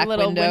remember the back her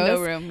little windows,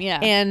 window room. Yeah.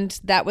 And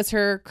that was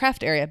her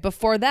craft area.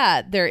 Before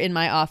that, they're in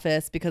my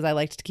office because I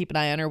liked to keep an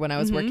eye on her when I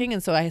was working.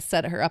 And so I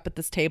set her up at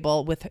this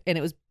table and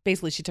it was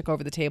basically she took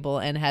over the table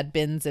and had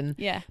bins and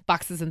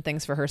boxes and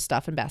things for her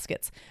stuff and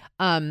baskets.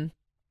 I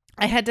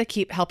had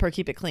to help her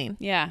keep it clean.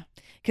 Yeah.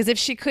 Because if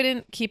she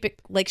couldn't keep it,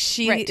 like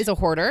she is a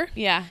hoarder.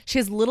 Yeah. She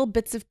has little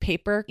bits of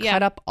paper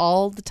cut up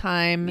all the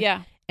time.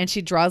 Yeah. And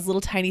she draws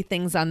little tiny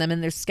things on them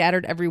and they're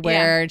scattered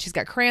everywhere. And she's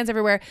got crayons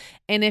everywhere.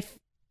 And if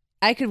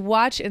I could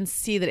watch and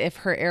see that if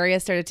her area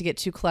started to get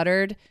too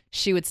cluttered,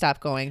 she would stop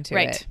going to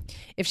it.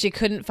 If she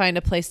couldn't find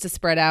a place to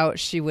spread out,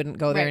 she wouldn't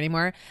go there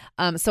anymore.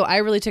 So I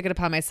really took it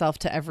upon myself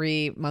to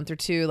every month or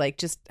two, like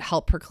just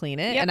help her clean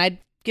it. And I'd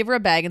give her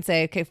a bag and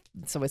say, okay,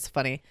 so it's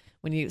funny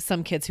when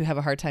some kids who have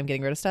a hard time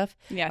getting rid of stuff.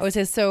 Yes. I would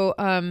say, so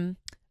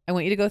I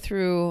want you to go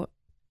through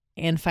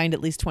and find at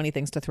least 20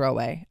 things to throw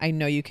away. I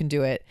know you can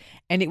do it.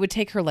 And it would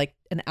take her like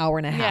an hour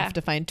and a half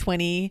to find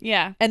 20.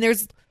 Yeah. And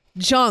there's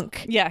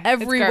junk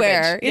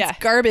everywhere. It's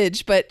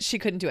garbage, but she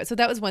couldn't do it. So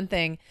that was one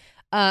thing.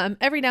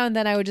 Every now and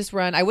then I would just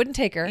run. I wouldn't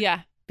take her.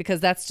 Yeah. Because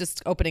that's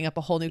just opening up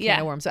a whole new can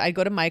of worms. So I'd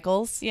go to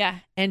Michael's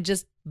and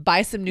just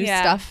buy some new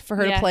stuff for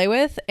her to play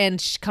with, and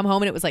she'd come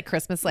home and it was like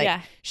Christmas.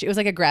 Like it was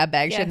like a grab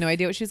bag. She had no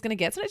idea what she was going to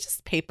get. So it's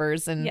just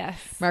papers and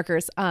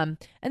markers. And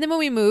then when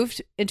we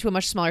moved into a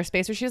much smaller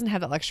space where she doesn't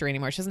have that luxury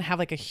anymore, she doesn't have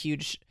like a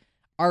huge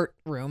art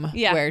room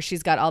where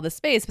she's got all the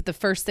space. But the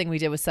first thing we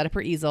did was set up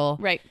her easel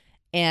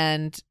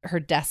and her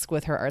desk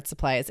with her art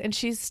supplies. And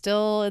she's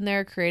still in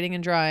there creating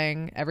and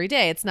drawing every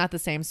day. It's not the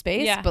same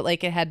space, but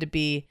like it had to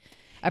be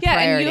a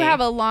priority. And you have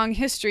a long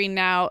history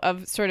now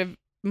of sort of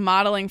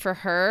modeling for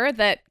her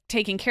that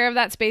taking care of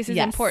that space is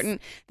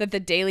important, that the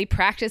daily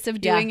practice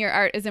of doing your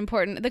art is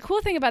important. The cool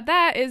thing about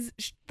that is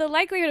the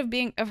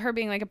likelihood of her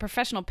being like a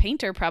professional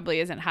painter probably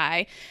isn't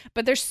high,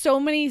 but there's so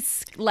many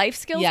life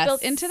skills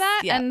built into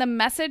that. And the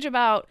message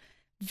about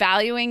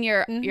valuing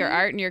your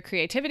art and your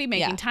creativity,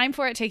 making time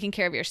for it, taking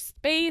care of your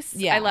space.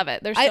 I love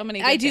it. There's so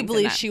many good I do things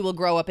believe she will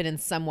grow up and in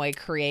some way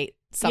create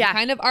some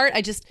kind of art.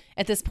 I just,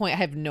 at this point, I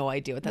have no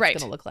idea what that's going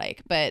to look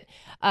like. But,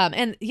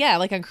 and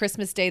like on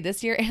Christmas Day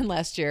this year and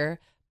last year,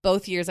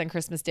 both years on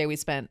Christmas Day, we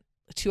spent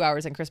 2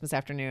 hours on Christmas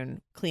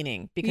afternoon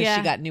cleaning because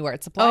she got new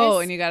art supplies. Oh,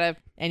 and you got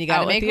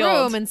to make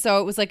room. And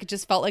so it was like, it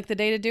just felt like the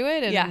day to do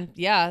it.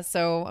 And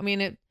so, I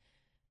mean,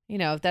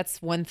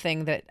 that's one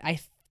thing that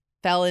I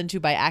fell into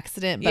by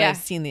accident, but I've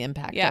seen the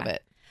impact of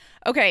it.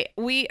 Okay,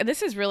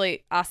 this is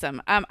really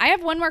awesome. I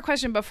have one more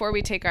question before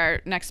we take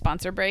our next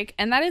sponsor break,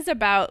 and that is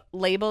about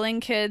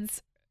labeling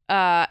kids,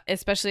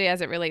 especially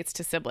as it relates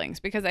to siblings,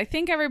 because I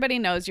think everybody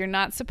knows you're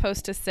not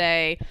supposed to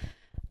say,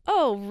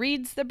 oh,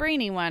 Reed's the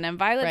brainy one and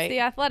Violet's the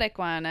athletic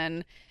one,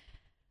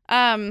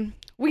 and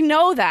we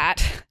know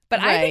that. But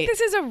I think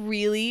this is a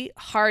really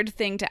hard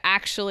thing to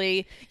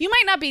actually, you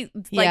might not be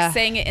like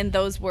saying it in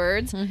those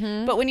words,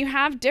 but when you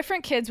have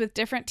different kids with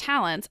different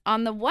talents,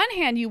 on the one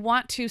hand, you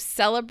want to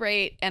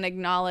celebrate and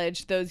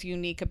acknowledge those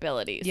unique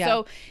abilities. Yeah.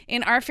 So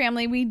in our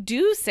family, we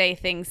do say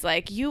things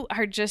like, you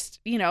are just,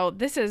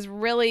 this is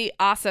really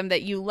awesome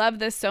that you love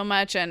this so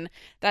much. And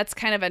that's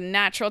kind of a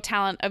natural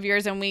talent of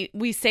yours. And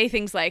we say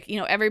things like,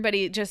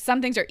 everybody just,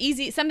 some things are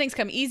easy. Some things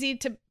come easy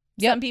to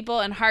some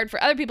people and hard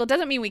for other people.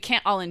 Doesn't mean we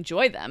can't all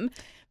enjoy them.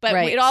 But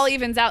it all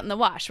evens out in the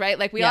wash, right?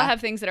 Like we all have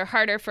things that are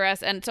harder for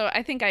us. And so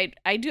I think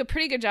I do a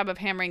pretty good job of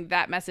hammering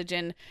that message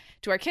in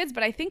to our kids.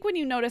 But I think when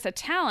you notice a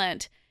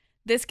talent,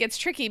 this gets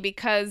tricky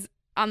because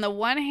on the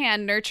one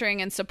hand, nurturing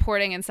and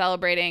supporting and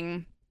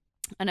celebrating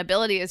an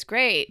ability is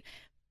great,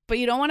 but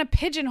you don't want to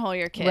pigeonhole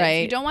your kids.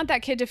 Right. You don't want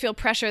that kid to feel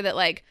pressure that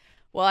like,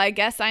 well, I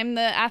guess I'm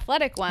the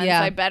athletic one,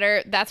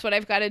 so that's what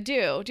I've got to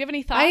do. Do you have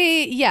any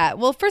thoughts?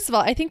 Well, first of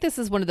all, I think this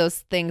is one of those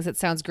things that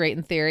sounds great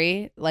in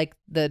theory, like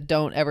the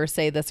don't ever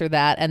say this or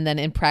that, and then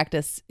in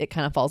practice, it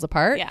kind of falls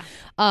apart. Yeah.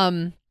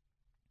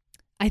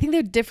 I think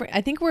they're different. I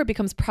think where it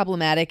becomes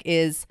problematic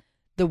is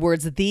the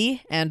words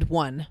the and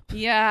one.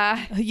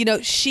 Yeah.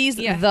 She's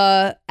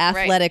the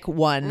athletic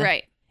one.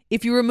 Right.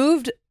 If you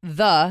removed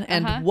the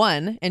and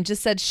one and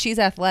just said she's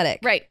athletic.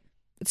 Right.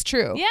 It's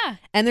true. Yeah.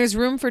 And there's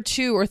room for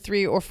 2 or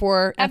 3 or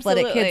 4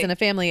 athletic kids in a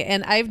family.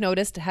 And I've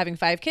noticed having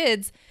 5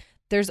 kids,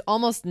 there's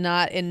almost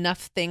not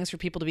enough things for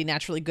people to be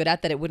naturally good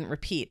at that it wouldn't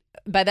repeat.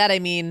 By that, I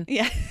mean,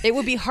 it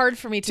would be hard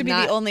for me to be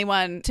the only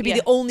one. To be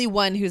the only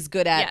one who's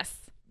good at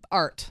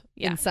art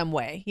in some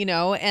way,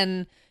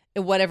 and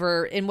in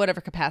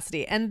whatever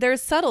capacity. And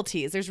there's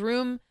subtleties. There's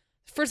room.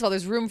 First of all,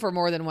 there's room for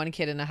more than one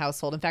kid in a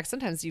household. In fact,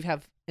 sometimes you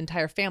have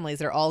entire families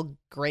that are all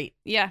great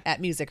at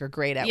music or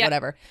great at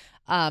whatever.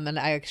 And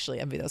I actually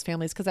envy those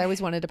families because I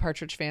always wanted a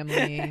Partridge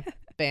Family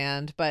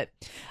band. But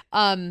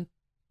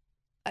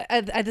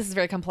this is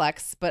very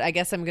complex, but I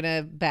guess I'm going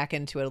to back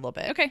into it a little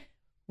bit. Okay.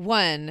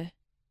 One,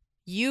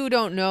 you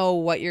don't know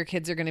what your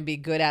kids are going to be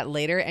good at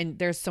later, and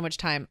there's so much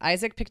time.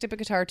 Isaac picked up a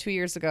guitar 2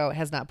 years ago,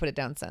 has not put it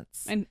down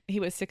since. And he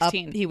was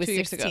 16. He was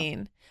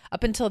 16.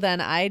 Up until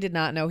then, I did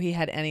not know he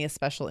had any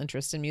special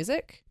interest in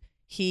music.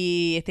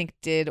 He, I think,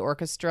 did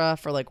orchestra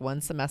for like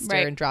one semester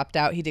and dropped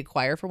out. He did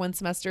choir for one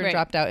semester and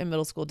dropped out in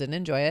middle school, didn't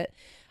enjoy it.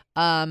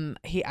 I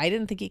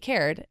didn't think he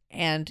cared,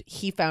 and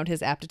he found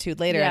his aptitude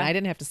later, and I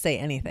didn't have to say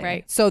anything.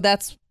 Right. So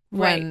that's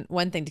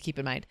one thing to keep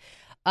in mind.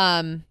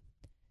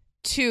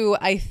 2,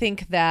 I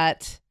think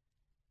that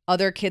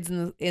other kids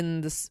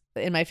in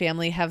my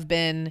family have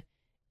been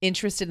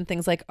interested in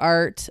things like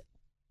art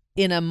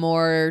in a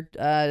more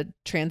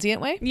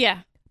transient way. Yeah.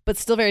 But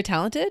still very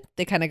talented.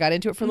 They kind of got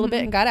into it for a little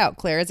bit and got out.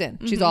 Claire is in.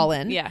 She's all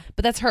in. Yeah.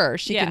 But that's her.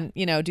 She can,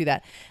 do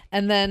that.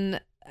 And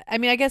then, I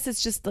mean, I guess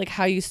it's just like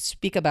how you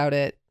speak about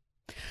it.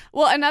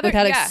 Well,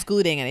 without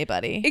excluding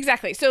anybody.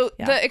 Exactly. So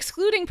the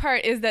excluding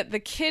part is that the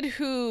kid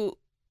who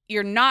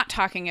you're not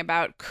talking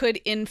about could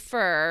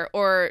infer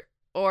or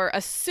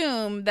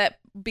assume that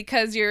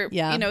because you're,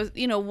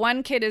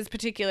 one kid is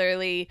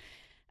particularly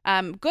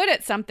good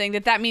at something,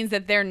 that means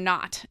that they're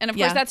not. And of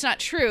course that's not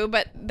true,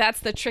 but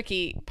that's the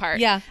tricky part.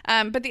 Yeah.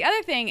 But the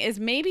other thing is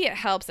maybe it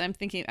helps. I'm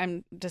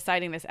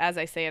deciding this as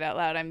I say it out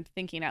loud. I'm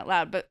thinking out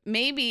loud, but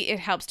maybe it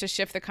helps to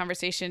shift the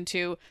conversation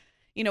to,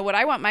 what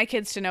I want my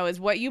kids to know is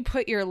what you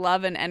put your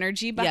love and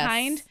energy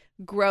behind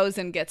grows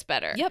and gets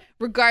better. Yep.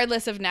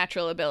 Regardless of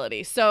natural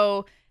ability.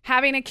 So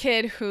having a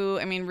kid who,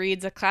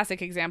 Reed's a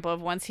classic example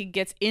of once he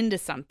gets into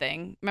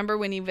something. Remember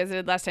when you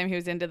visited last time, he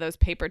was into those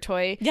paper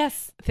toy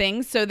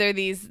things? So they're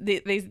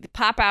they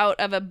pop out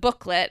of a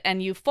booklet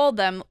and you fold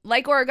them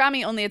like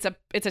origami, only it's a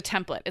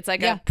template. It's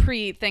like a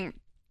pre-thing.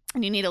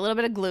 And you need a little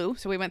bit of glue.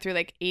 So we went through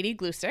like 80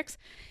 glue sticks.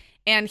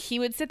 And he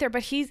would sit there,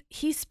 but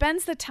he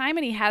spends the time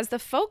and he has the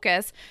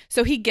focus,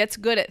 so he gets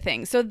good at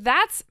things. So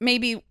that's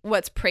maybe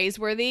what's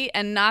praiseworthy,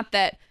 and not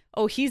that,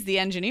 oh, he's the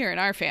engineer in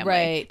our family.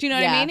 Right. Do you know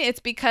what I mean? It's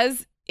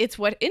because it's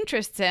what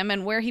interests him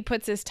and where he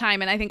puts his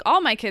time. And I think all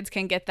my kids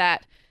can get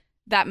that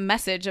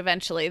message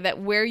eventually,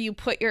 that where you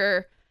put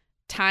your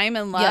time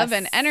and love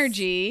and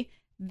energy,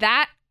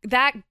 that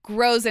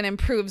grows and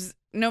improves,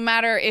 no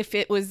matter if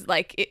it was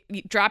like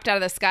it dropped out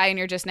of the sky and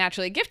you're just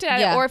naturally gifted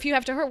at it, or if you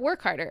have to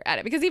work harder at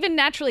it. Because even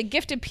naturally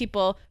gifted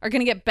people are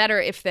going to get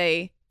better if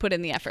they put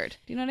in the effort.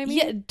 Do you know what I mean?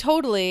 Yeah,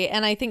 totally.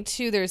 And I think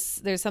too,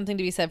 there's something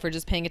to be said for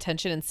just paying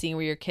attention and seeing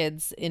where your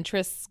kids'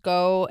 interests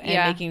go,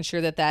 and making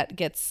sure that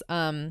gets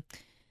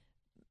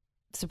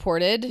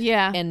supported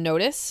and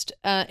noticed.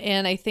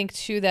 And I think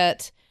too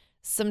that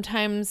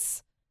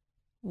sometimes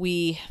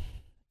we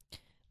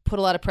put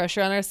a lot of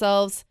pressure on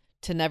ourselves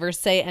to never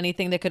say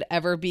anything that could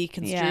ever be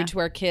construed to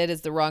our kid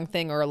as the wrong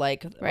thing, or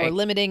or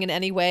limiting in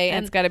any way.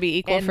 And it's got to be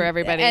equal for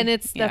everybody. And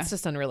that's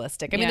just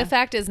unrealistic. I mean, the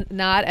fact is,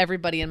 not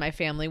everybody in my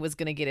family was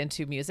going to get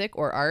into music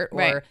or art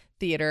or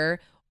theater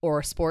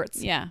or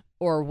sports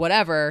or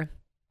whatever.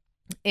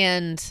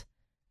 And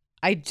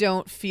I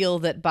don't feel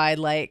that by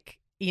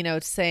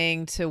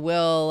saying to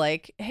Will,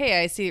 like,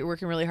 hey, I see you're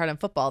working really hard on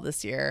football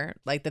this year,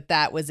 like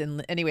that was in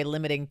any way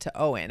limiting to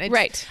Owen. I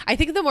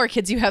think the more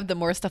kids you have, the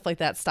more stuff like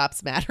that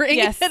stops mattering.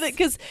 Yes.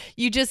 Because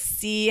you just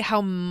see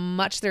how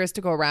much there is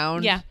to go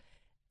around. Yeah.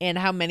 And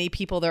how many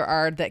people there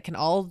are that can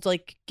all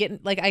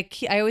get, I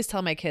always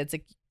tell my kids,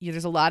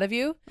 there's a lot of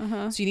you,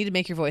 so you need to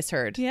make your voice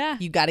heard. Yeah.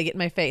 You got to get in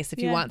my face if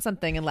you want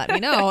something and let me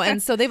know.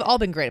 And so they've all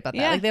been great about that.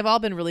 Yeah. They've all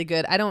been really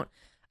good. I don't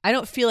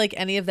feel like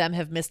any of them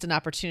have missed an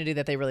opportunity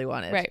that they really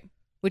wanted. Right.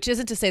 Which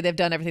isn't to say they've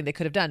done everything they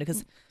could have done,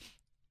 because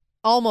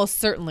almost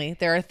certainly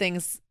there are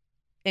things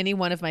any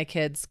one of my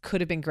kids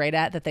could have been great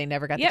at that they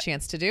never got the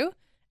chance to do.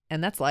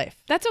 And that's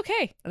life. That's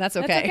okay. That's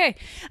okay.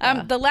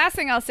 The last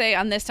thing I'll say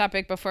on this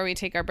topic before we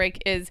take our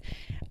break is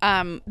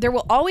there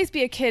will always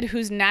be a kid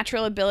whose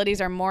natural abilities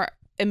are more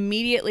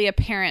immediately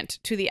apparent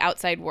to the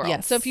outside world.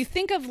 Yes. So if you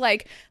think of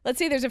let's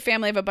say there's a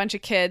family of a bunch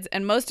of kids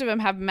and most of them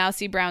have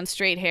mousy brown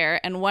straight hair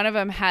and one of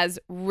them has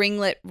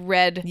ringlet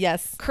red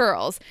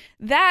curls,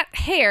 that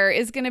hair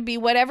is going to be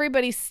what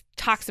everybody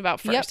talks about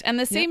first. Yep. And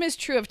the same is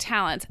true of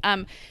talent.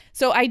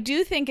 So I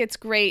do think it's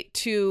great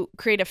to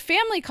create a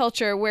family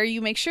culture where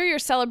you make sure you're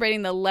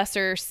celebrating the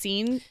lesser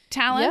seen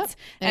talents.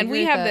 Yep. And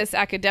we have this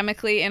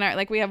academically in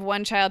our, we have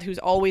one child who's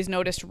always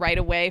noticed right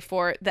away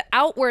for the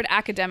outward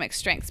academic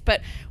strengths,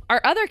 but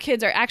our other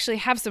kids actually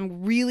have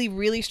some really,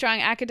 really strong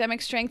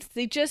academic strengths.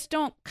 They just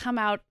don't come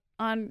out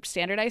on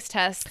standardized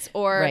tests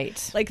or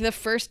the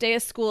first day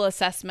of school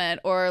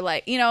assessment or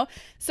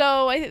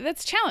so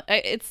that's challenge.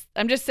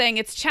 I'm just saying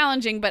it's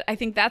challenging, but I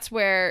think that's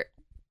where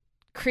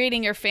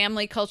creating your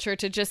family culture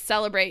to just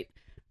celebrate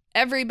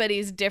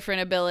everybody's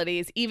different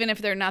abilities, even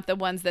if they're not the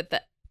ones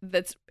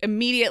that's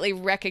immediately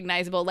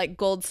recognizable, like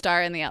gold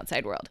star in the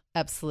outside world.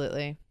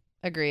 Absolutely.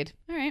 Agreed.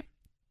 All right.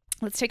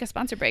 Let's take a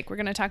sponsor break. We're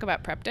going to talk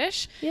about Prep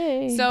Dish.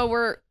 Yay. So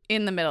we're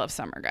in the middle of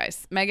summer,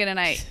 guys. Megan and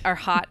I are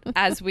hot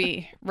as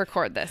we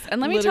record this. And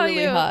let me Literally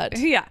tell you. hot.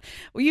 Yeah.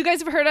 Well, you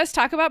guys have heard us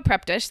talk about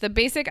Prep Dish. The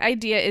basic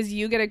idea is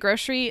you get a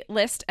grocery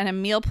list and a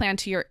meal plan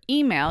to your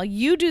email.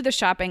 You do the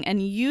shopping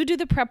and you do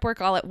the prep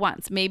work all at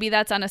once. Maybe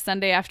that's on a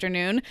Sunday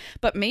afternoon,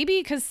 but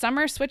maybe because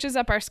summer switches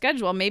up our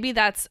schedule, maybe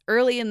that's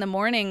early in the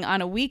morning on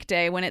a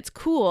weekday when it's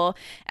cool.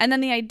 And then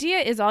the idea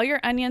is all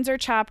your onions are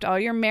chopped, all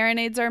your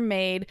marinades are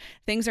made,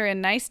 things are in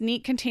nice,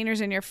 neat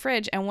containers in your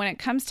fridge. And when it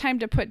comes time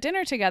to put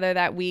dinner together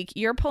that week,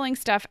 you're pulling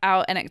stuff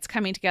out and it's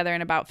coming together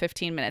in about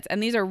 15 minutes.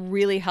 And these are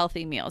really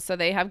healthy meals. So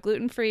they have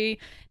gluten-free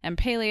and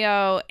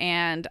paleo.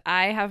 And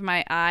I have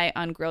my eye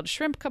on grilled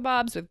shrimp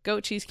kebabs with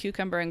goat cheese,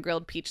 cucumber, and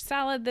grilled peach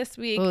salad this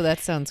week. Oh,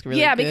 that sounds really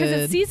good. Yeah, because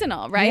it's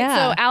seasonal, right? Yeah.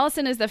 So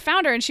Allison is the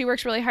founder and she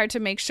works really hard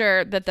to make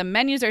sure that the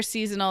menus are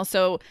seasonal.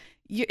 So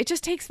it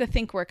just takes the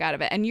think work out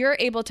of it. And you're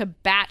able to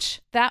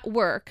batch that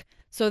work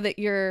so that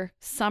your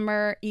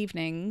summer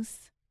evenings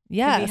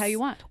can be how you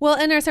want. Well,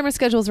 and our summer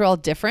schedules are all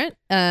different,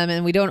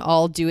 and we don't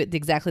all do it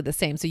exactly the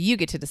same. So you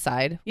get to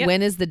decide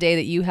when is the day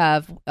that you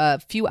have a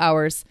few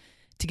hours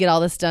to get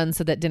all this done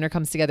so that dinner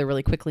comes together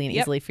really quickly and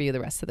easily for you the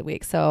rest of the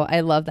week. So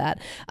I love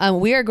that.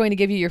 We are going to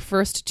give you your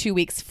first 2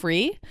 weeks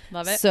free.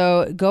 Love it.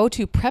 So go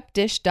to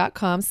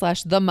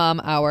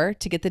prepdish.com/themomhour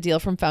to get the deal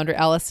from founder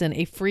Allison,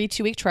 a free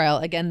 2-week trial.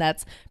 Again,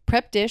 that's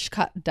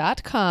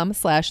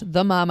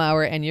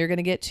prepdish.com/themomhour, and you're going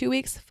to get 2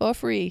 weeks for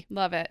free.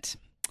 Love it.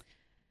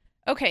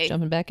 Okay.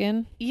 Jumping back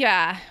in?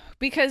 Yeah,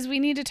 because we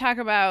need to talk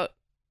about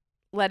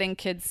letting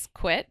kids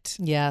quit.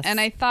 Yes. And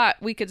I thought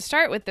we could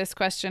start with this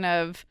question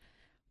of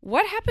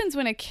What happens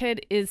when a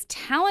kid is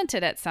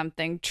talented at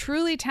something,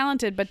 truly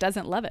talented, but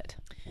doesn't love it?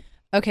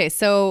 Okay,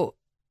 so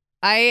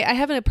I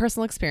have a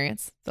personal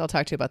experience that I'll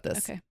talk to you about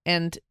this. Okay.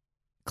 And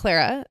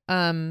Clara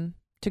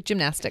took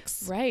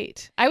gymnastics.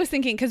 Right. I was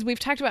thinking, because we've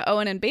talked about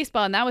Owen and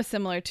baseball, and that was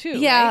similar too.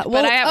 Yeah, right?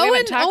 well,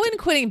 But Owen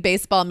quitting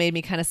baseball made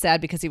me kind of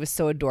sad because he was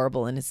so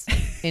adorable in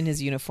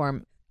his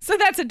uniform. So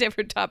that's a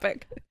different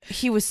topic.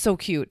 He was so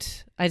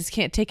cute. I just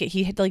can't take it.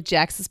 He had like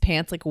jacks his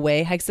pants like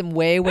hikes them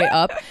way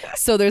up.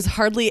 So there's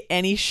hardly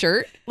any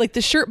shirt. Like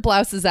the shirt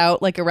blouses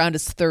out like around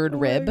his third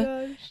rib.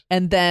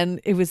 And then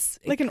it was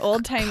like an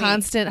old timey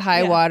constant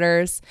high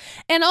waters.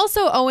 And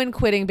also Owen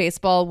quitting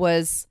baseball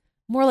was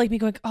more like me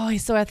going, oh,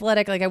 he's so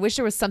athletic. Like I wish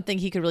there was something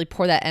he could really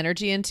pour that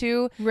energy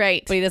into.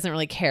 Right. But he doesn't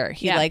really care.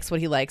 He likes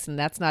what he likes, and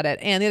that's not it.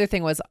 And the other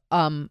thing was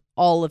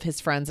all of his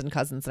friends and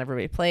cousins and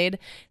everybody played.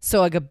 So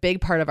like a big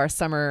part of our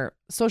summer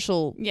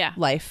social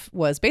life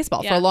was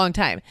baseball for a long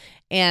time.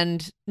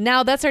 And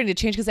now that's starting to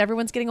change because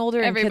everyone's getting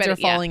older and kids are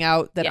falling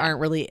out that aren't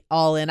really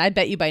all in. I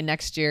bet you by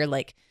next year,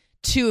 like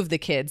 2 of the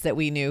kids that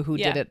we knew who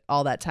did it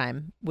all that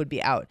time would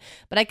be out.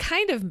 But I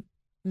kind of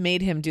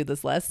made him do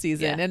this last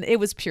season and it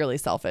was purely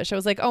selfish. I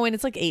was like, oh, and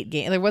it's like 8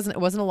 games. It wasn't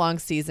a long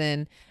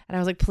season. And I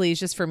was like, please,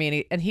 just for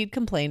me. And he'd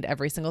complained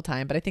every single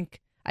time, but I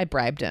think I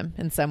bribed him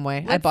in some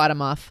way. I bought him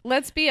off.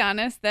 Let's be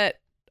honest that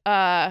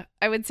I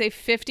would say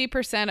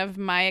 50% of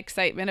my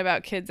excitement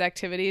about kids'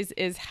 activities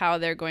is how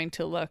they're going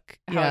to look,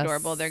 how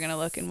adorable they're going to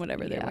look in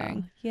whatever they're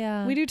wearing.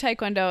 Yeah. We do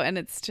Taekwondo and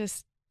it's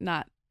just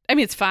not, I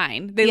mean, it's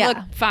fine. They look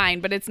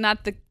fine, but it's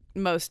not the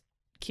most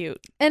cute.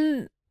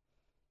 And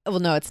well,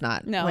 no, it's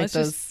not. No, like it's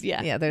those,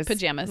 just, there's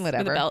pajamas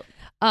whatever. with a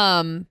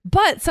belt.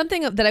 But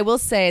something that I will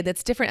say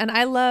that's different, and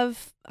I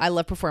love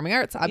performing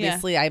arts.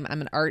 Obviously, I'm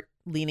an art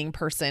leaning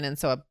person, and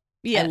so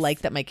I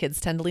like that my kids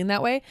tend to lean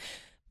that way.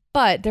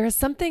 But there is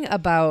something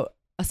about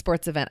a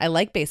sports event. I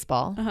like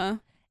baseball,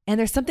 and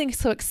there's something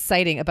so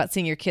exciting about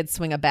seeing your kids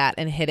swing a bat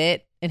and hit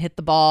it and hit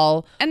the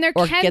ball. And there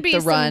or can get be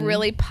the some run.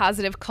 really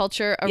positive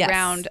culture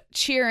around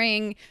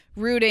cheering,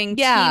 rooting,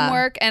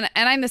 teamwork. And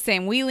I'm the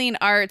same. We lean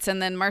arts,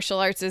 and then martial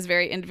arts is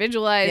very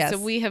individualized. Yes. So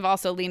we have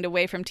also leaned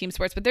away from team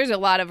sports. But there's a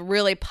lot of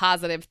really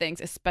positive things,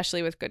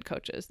 especially with good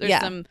coaches. There's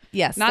some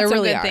not so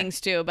really good are.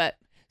 things too, but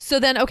So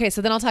then I'll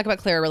talk about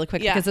Clara really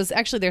quick because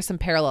there's some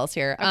parallels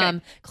here. Okay.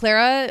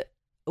 Clara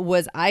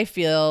was, I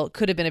feel,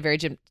 could have been a very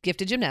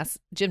gifted gymnast.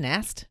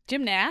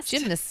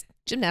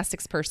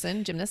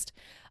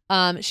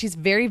 She's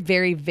very,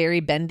 very, very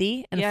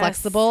bendy and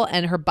flexible,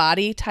 and her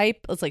body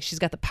type is like she's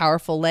got the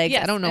powerful legs.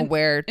 I don't know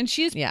where. And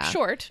she's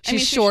short.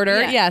 She's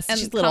shorter. Yes. And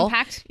she's little.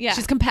 compact. Yeah.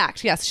 She's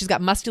compact. Yes. She's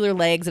got muscular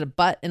legs and a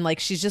butt, and like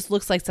she just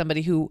looks like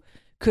somebody who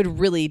could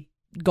really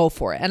go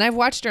for it. And I've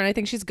watched her and I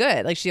think she's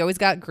good. Like she always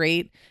got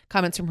great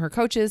comments from her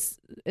coaches,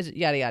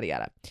 yada, yada,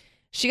 yada.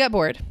 She got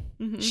bored.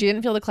 Mm-hmm. She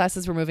didn't feel the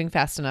classes were moving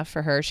fast enough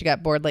for her. She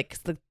got bored. Like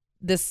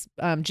this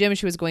gym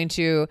she was going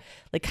to,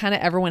 like kind of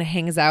everyone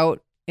hangs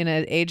out in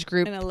an age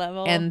group in a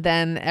level, and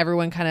then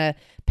everyone kind of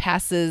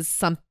passes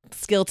some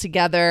skill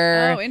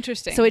together. Oh,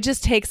 interesting. So it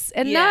just takes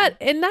not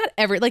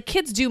every, like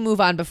kids do move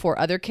on before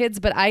other kids,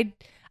 but I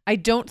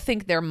don't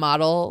think their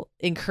model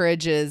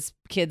encourages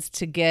kids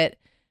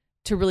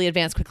to really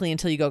advance quickly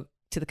until you go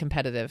to the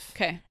competitive.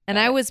 Okay. And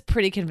I was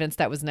pretty convinced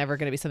that was never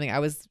going to be something I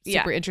was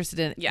super interested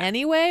in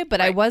anyway, but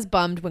right. I was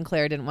bummed when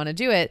Claire didn't want to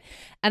do it.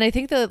 And I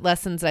think the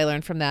lessons I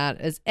learned from that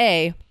is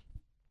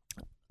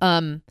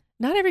not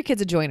every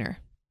kid's a joiner.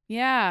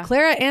 Yeah.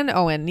 Clara and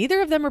Owen,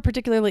 neither of them are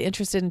particularly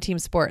interested in team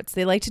sports.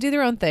 They like to do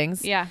their own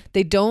things. Yeah.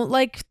 They don't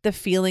like the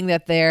feeling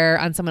that they're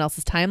on someone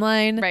else's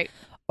timeline, right,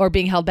 or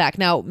being held back.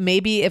 Now,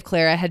 maybe if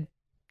Clara had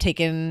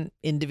taken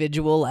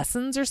individual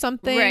lessons or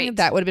something, right,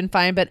 that would have been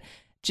fine. But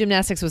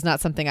gymnastics was not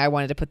something I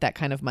wanted to put that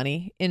kind of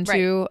money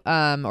into,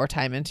 right, or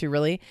time into,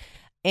 really.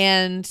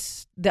 And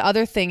the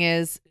other thing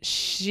is,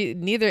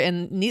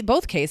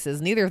 both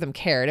cases, neither of them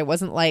cared. It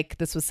wasn't like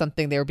this was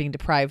something they were being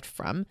deprived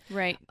from.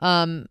 Right.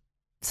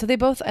 So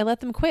I let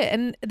them quit.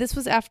 And this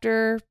was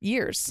after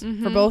years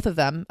for both of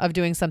them of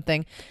doing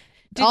something.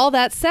 All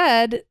that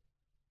said,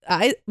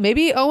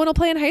 maybe Owen will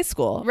play in high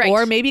school, right,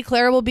 or maybe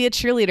Clara will be a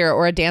cheerleader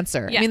or a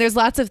dancer. Yeah. I mean, there's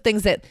lots of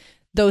things that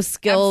those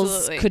skills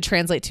Absolutely could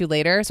translate to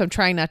later. So I'm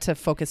trying not to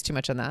focus too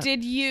much on that.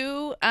 Did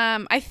you,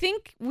 I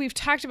think we've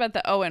talked about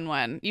the Owen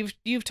one.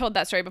 You've told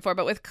that story before,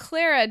 but with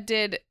Clara,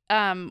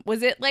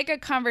 was it like a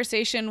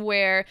conversation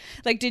where,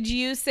 like, did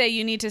you say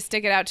you need to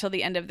stick it out till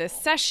the end of this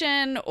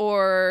session,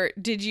 or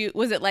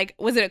was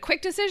it a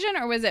quick decision,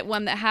 or was it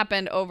one that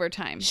happened over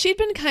time? She'd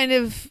been kind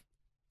of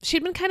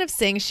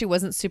saying she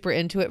wasn't super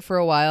into it for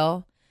a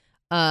while.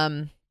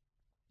 And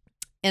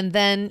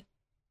then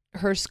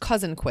her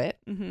cousin quit.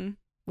 Mm-hmm.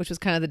 Which was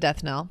kind of the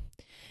death knell.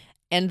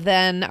 And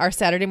then our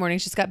Saturday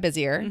mornings just got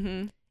busier.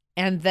 Mm-hmm.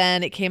 And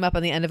then it came up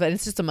on the end of it.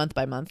 It's just a month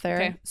by month there.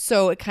 Okay.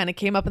 So it kind of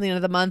came up on the end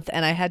of the month,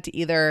 and I had to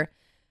either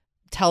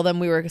tell them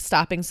we were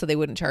stopping so they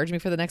wouldn't charge me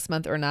for the next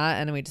month or not.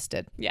 And we just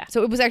did. Yeah.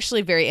 So it was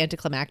actually very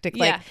anticlimactic.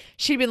 Like,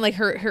 she'd been like,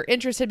 her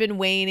interest had been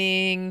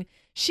waning.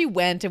 She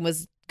went and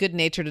was good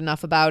natured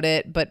enough about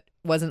it, but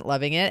wasn't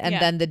loving it. And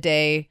then the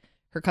day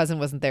her cousin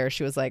wasn't there,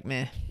 she was like,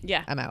 meh,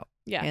 Yeah. I'm out.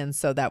 Yeah. And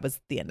so that was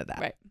the end of that.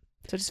 Right.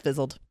 So it just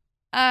fizzled.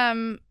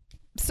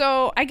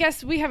 So I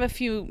guess we have a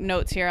few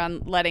notes here on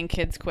letting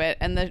kids quit.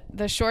 And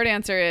the short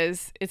answer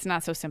is it's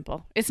not so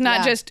simple. It's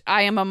not just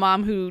I am a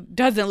mom who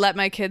doesn't let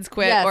my kids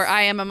quit or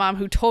I am a mom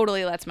who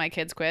totally lets my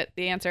kids quit.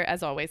 The answer,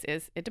 as always,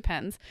 is it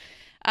depends.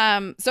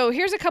 So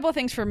here's a couple of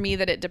things for me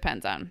that it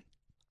depends on.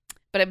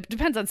 But it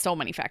depends on so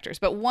many factors.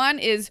 But one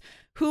is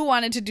who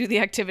wanted to do the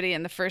activity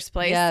in the first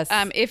place. Yes.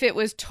 If it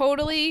was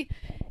totally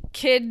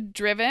kid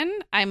driven,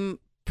 I'm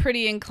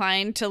pretty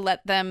inclined to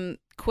let them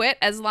quit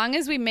as long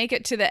as we make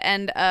it to the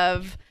end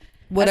of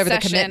whatever a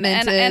the session.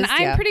 commitment is. And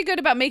I'm pretty good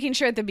about making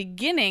sure at the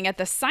beginning, at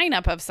the sign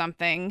up of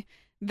something,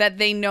 that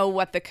they know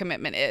what the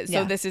commitment is.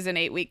 So this is an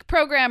 8-week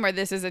program, or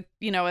this is a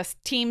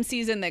team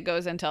season that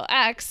goes until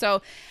X.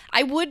 So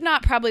I would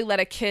not probably let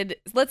a kid,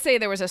 let's say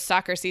there was a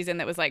soccer season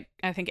that was like,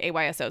 I think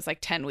AYSO is like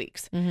 10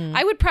 weeks. Mm-hmm.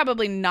 I would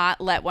probably not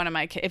let one of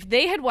my kids, if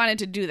they had wanted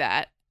to do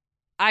that,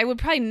 I would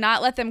probably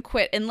not let them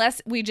quit unless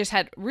we just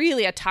had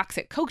really a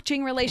toxic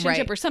coaching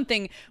relationship or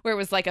something where it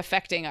was like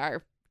affecting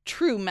our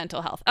true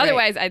mental health.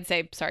 Otherwise, I'd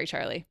say, sorry,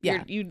 Charlie,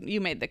 you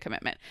made the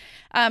commitment.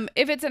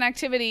 If it's an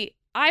activity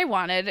I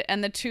wanted,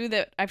 and the two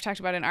that I've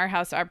talked about in our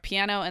house are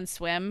piano and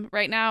swim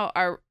right now,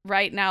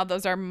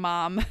 those are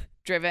mom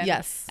driven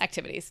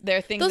activities.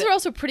 They're things those are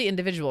also pretty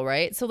individual,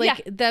 right? So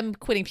like them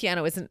quitting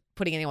piano isn't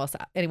putting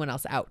anyone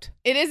else out.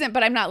 It isn't,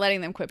 but I'm not letting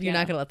them quit piano. You're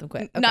not going to let them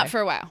quit. Okay. Not for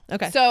a while.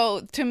 Okay.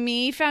 So to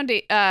me,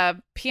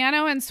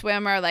 piano and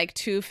swim are like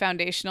two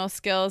foundational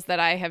skills that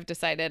I have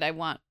decided I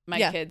want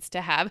my kids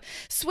to have.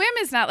 Swim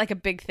is not like a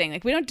big thing.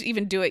 Like we don't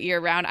even do it year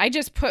round. I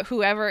just put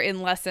whoever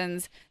in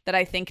lessons that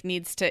I think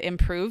needs to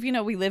improve.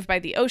 We live by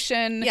the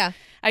ocean. Yeah.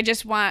 I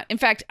just want, in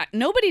fact,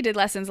 nobody did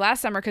lessons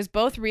last summer because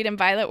both Reed and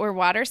Violet were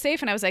water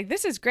safe. And I was like,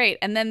 this is great.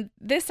 And then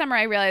this summer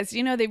I realized,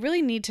 they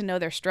really need to know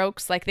their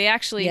strokes. Like they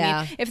actually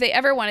need, if they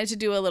ever wanted to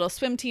do a little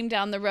swim team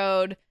down the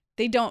road,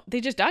 they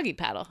just doggy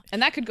paddle.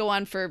 And that could go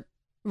on for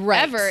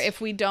ever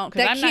if we don't,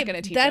 because I'm not going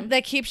to teach them.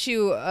 That keeps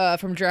you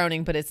from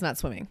drowning, but it's not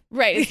swimming.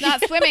 Right. It's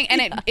not swimming.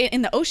 And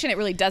in the ocean, it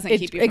really doesn't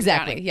keep you from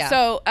drowning. Yeah.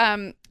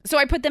 So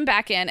I put them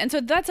back in. And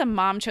so that's a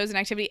mom chosen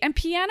activity. And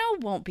piano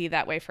won't be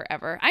that way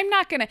forever. I'm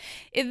not going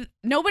to,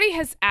 nobody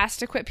has asked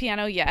to quit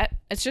piano yet.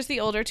 It's just the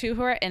older two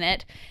who are in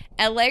it.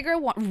 Allegra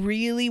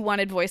really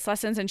wanted voice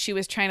lessons, and she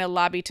was trying to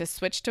lobby to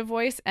switch to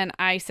voice. And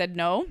I said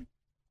no,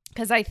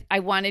 because I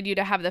wanted you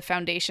to have the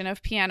foundation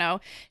of piano.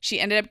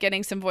 She ended up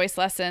getting some voice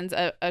lessons,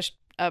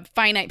 a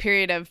finite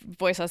period of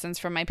voice lessons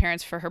from my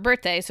parents for her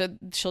birthday. So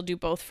she'll do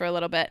both for a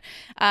little bit.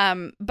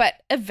 But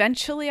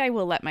eventually I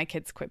will let my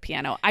kids quit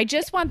piano. I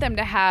just want them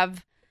to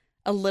have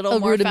a little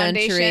more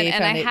foundation,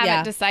 and I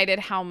haven't decided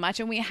how much.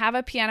 And we have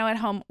a piano at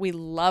home. We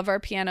love our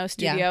piano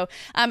studio.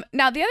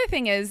 Now the other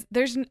thing is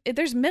there's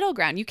middle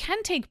ground. You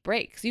can take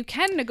breaks. You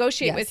can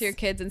negotiate with your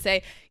kids and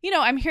say,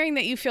 I'm hearing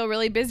that you feel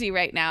really busy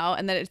right now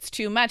and that it's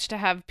too much to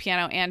have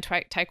piano and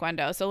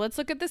taekwondo. So let's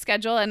look at the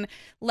schedule and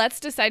let's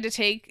decide to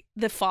take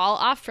the fall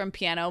off from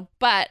piano,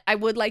 but I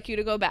would like you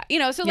to go back.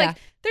 Like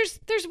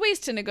there's ways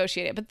to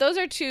negotiate it, but those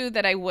are two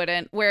that I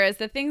wouldn't. Whereas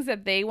the things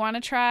that they want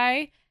to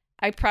try,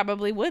 I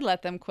probably would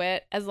let them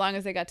quit as long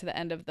as they got to the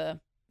end of the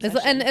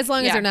session. And as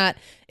long as they're not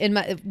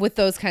with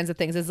those kinds of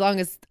things, as long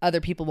as other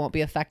people won't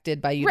be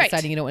affected by you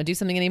deciding you don't want to do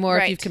something anymore.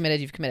 If you've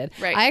committed, you've committed.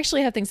 Right. I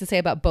actually have things to say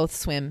about both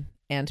swim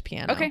and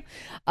piano. Okay.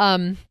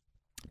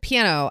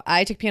 Piano.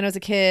 I took piano as a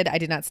kid. I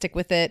did not stick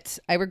with it.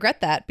 I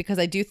regret that because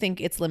I do think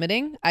it's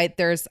limiting. I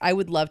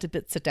would love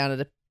to sit down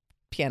at a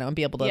piano and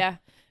be able to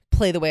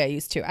play the way I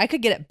used to. I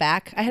could get it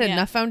back. I had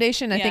enough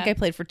foundation. I think I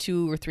played for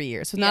 2 or 3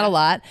 years. So not a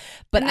lot,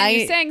 but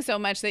you sang so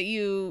much that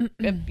you've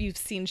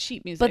seen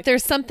sheet music. But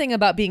there's something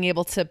about being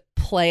able to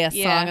play a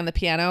song on the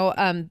piano.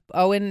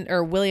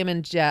 William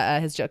and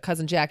his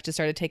cousin Jack just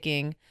started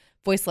taking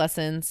voice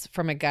lessons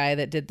from a guy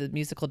that did the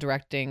musical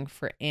directing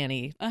for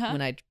Annie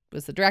when I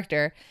was the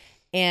director.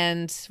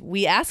 And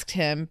we asked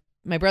him,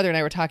 my brother and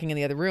I were talking in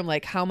the other room,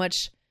 like how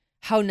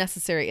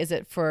necessary is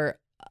it for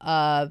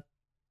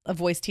a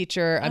voice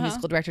teacher, a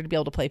musical director to be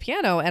able to play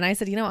piano? And I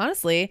said,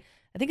 honestly,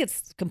 I think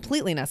it's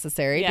completely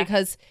necessary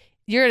because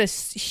you're at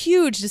a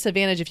huge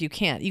disadvantage if you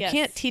can't. You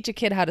can't teach a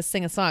kid how to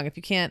sing a song if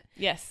you can't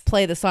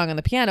play the song on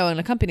the piano and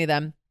accompany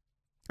them.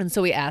 And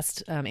so we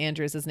asked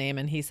Andrew is his name,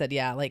 and he said,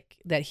 like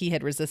that he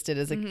had resisted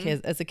as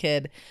a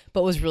kid,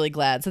 but was really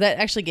glad. So that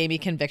actually gave me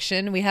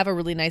conviction. We have a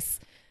really nice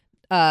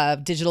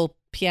digital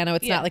piano.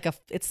 It's not like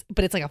it's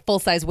like a full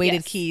size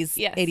weighted keys,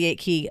 88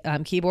 key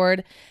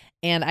keyboard.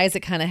 And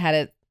Isaac kind of had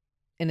it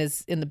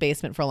in the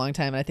basement for a long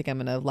time, and I think I'm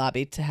going to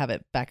lobby to have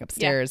it back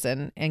upstairs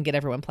and get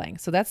everyone playing.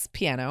 So that's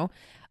piano.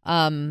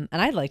 And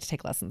I'd like to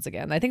take lessons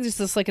again. I think this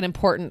is like an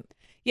important.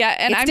 Yeah,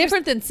 and it's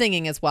different than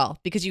singing as well,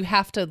 because you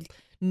have to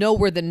know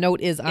where the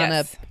note is on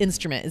a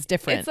instrument is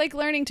different. It's like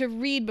learning to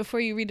read before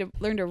you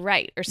learn to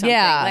write or something.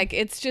 Yeah. Like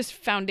it's just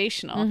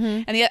foundational.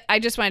 Mm-hmm. And I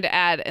just wanted to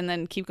add, and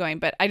then keep going,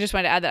 but I just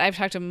wanted to add that I've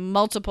talked to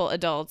multiple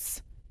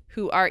adults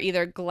who are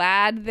either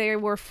glad they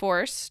were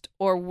forced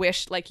or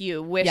wish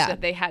that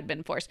they had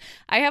been forced.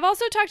 I have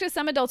also talked to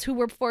some adults who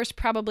were forced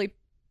probably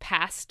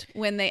past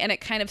when and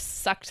it kind of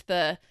sucked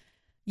the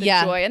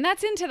Yeah. joy. And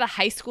that's into the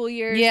high school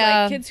years.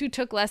 Yeah. Like kids who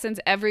took lessons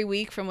every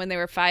week from when they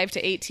were 5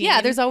 to 18.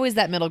 Yeah, there's always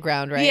that middle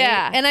ground, right?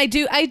 Yeah. And I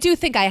do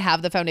think I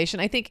have the foundation.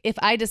 I think if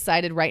I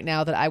decided right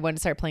now that I wanted to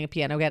start playing a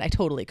piano again, I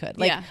totally could.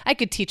 Like Yeah. I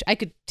could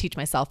teach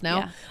myself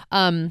now.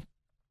 Yeah.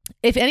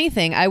 If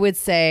anything, I would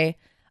say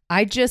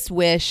I just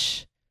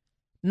wish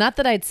not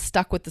that I'd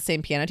stuck with the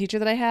same piano teacher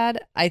that I had.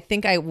 I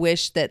think I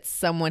wish that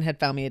someone had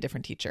found me a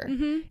different teacher.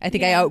 Mm-hmm. I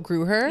think I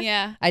outgrew her.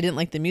 Yeah. I didn't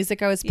like the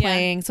music I was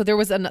playing. So there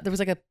was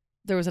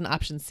an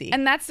option C.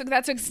 And that's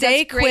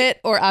stay, great. quit,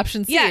 or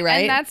option C,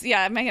 right?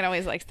 And Megan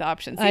always likes the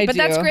option C. I But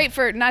that's do. great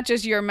for not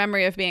just your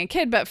memory of being a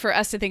kid, but for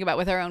us to think about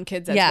with our own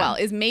kids as well.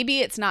 Is maybe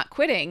it's not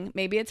quitting,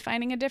 maybe it's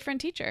finding a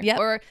different teacher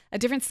or a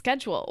different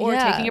schedule or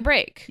taking a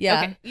break.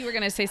 Yeah. Okay, you were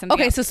going to say something.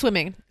 Okay, else. so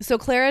swimming. So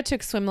Clara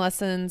took swim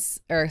lessons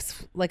or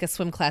like a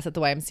swim class at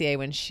the YMCA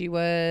when she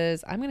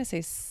was, I'm going to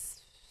say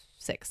 6.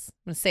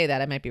 I'm going to say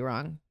that. I might be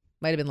wrong.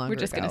 Might have been longer. We're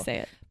just going to say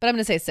it. But I'm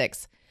going to say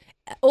 6.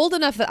 Old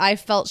enough that I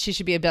felt she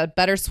should be a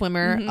better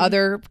swimmer. Mm-hmm.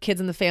 Other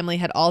kids in the family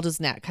had all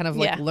just kind of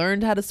like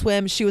learned how to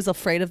swim. She was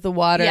afraid of the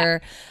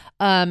water.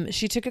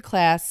 She took a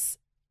class,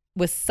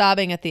 was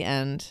sobbing at the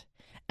end,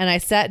 and I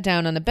sat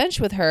down on a bench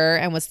with her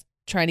and was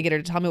trying to get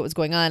her to tell me what was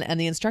going on. And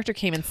the instructor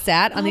came and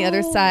sat on the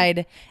other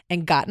side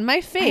and got in my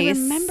face.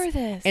 I remember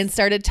this. And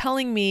started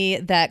telling me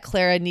that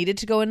Clara needed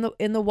to go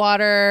in the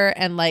water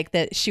and like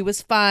that she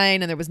was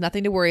fine and there was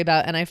nothing to worry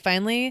about. And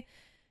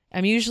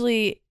I'm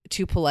usually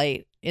too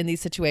polite in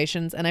these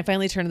situations. And I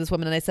finally turned to this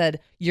woman and I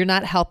said, "You're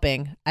not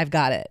helping. I've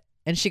got it."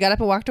 And she got up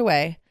and walked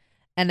away.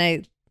 And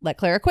I let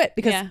Clara quit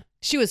because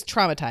she was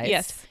traumatized.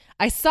 Yes.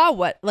 I saw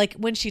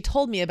when she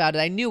told me about it,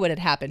 I knew what had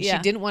happened. Yeah.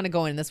 She didn't want to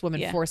go in. This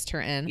woman forced her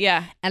in.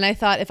 Yeah. And I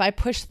thought, if I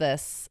push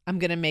this, I'm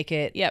going to make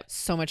it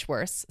so much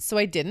worse. So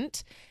I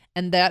didn't.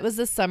 And that was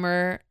this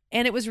summer.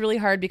 And it was really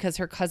hard because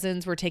her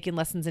cousins were taking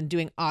lessons and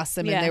doing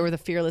awesome. And they were the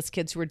fearless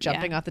kids who were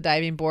jumping off the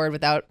diving board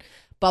without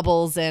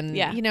bubbles. And,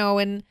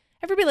 and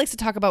everybody likes to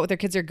talk about what their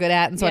kids are good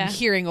at. And so I'm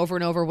hearing over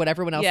and over what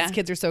everyone else's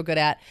kids are so good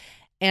at.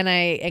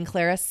 And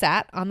Clara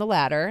sat on the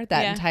ladder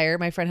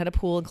my friend had a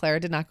pool and Clara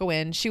did not go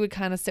in. She would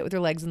kind of sit with her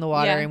legs in the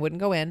water and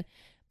wouldn't go in.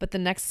 But the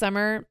next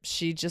summer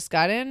she just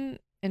got in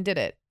and did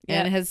it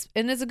and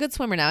is a good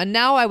swimmer now. And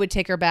now I would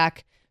take her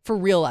back for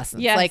real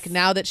lessons. Yes. Like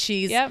now that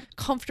she's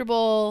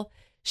comfortable,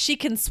 she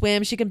can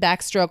swim, she can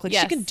backstroke, like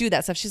she can do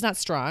that stuff. She's not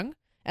strong.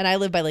 And I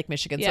live by Lake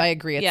Michigan, so I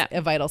agree it's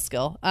a vital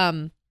skill.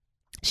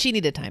 She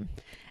needed time.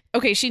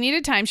 Okay, she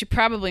needed time. She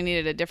probably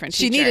needed a different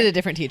teacher. She needed a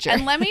different teacher.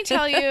 And let me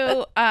tell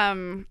you,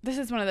 this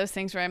is one of those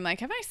things where I'm like,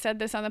 have I said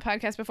this on the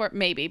podcast before?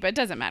 Maybe, but it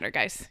doesn't matter,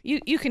 guys.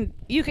 You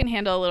can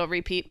handle a little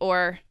repeat,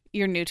 or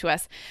you're new to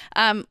us.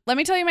 Let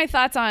me tell you my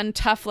thoughts on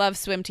tough love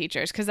swim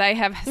teachers, because I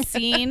have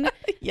seen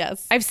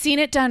I've seen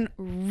it done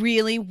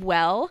really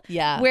well.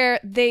 Yeah. Where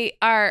they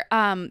are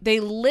they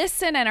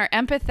listen and are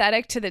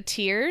empathetic to the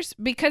tears,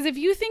 because if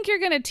you think you're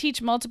going to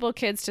teach multiple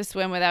kids to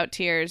swim without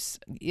tears,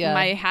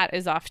 my hat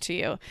is off to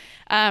you.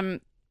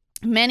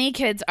 Many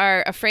kids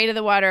are afraid of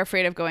the water,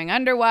 afraid of going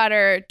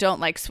underwater,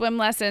 don't like swim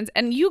lessons.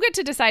 And you get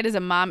to decide as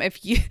a mom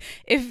if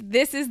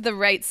this is the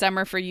right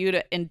summer for you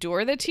to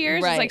endure the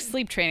tears. It's like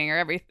sleep training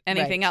or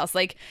anything else.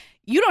 Like,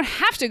 you don't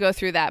have to go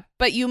through that,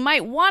 but you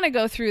might want to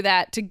go through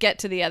that to get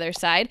to the other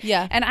side.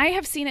 Yeah. And I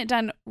have seen it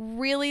done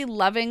really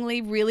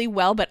lovingly, really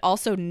well, but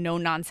also no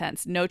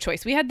nonsense, no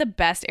choice. We had the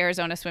best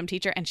Arizona swim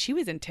teacher, and she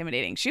was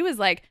intimidating. She was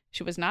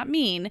not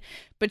mean,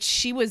 but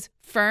she was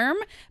firm.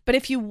 But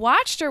if you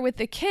watched her with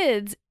the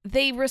kids,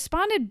 they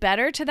responded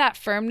better to that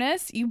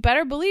firmness. You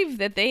better believe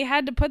that they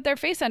had to put their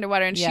face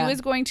underwater, and she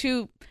was going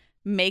to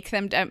make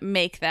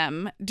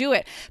them do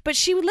it. But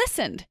she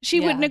listened.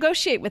 She would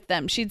negotiate with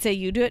them. She'd say,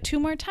 "You do it 2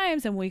 more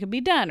times and we could be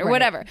done," or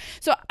whatever.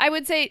 So I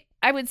would say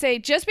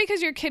just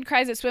because your kid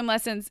cries at swim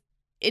lessons,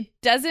 it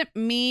doesn't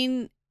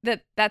mean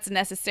that that's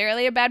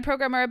necessarily a bad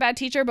program or a bad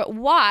teacher, but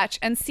watch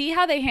and see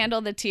how they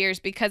handle the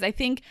tears, because I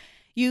think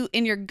you,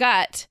 in your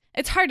gut,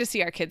 it's hard to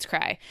see our kids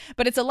cry,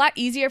 but it's a lot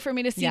easier for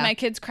me to see my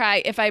kids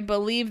cry if I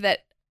believe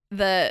that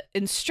the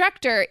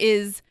instructor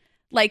is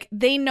like,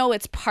 they know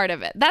it's part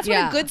of it. That's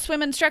what a good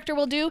swim instructor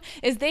will do,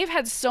 is they've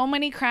had so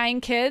many crying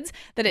kids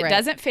that it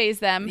doesn't faze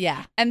them.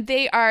 Yeah. And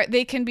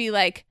they can be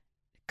like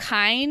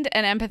kind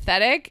and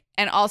empathetic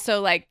and also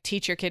like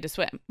teach your kid to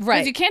swim.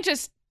 Right.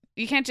 Because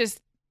you can't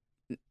just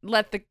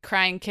let the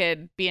crying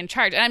kid be in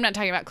charge. And I'm not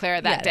talking about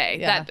Clara that day.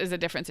 Yeah. That is a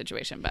different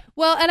situation. But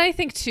and I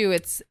think too,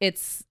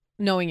 it's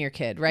knowing your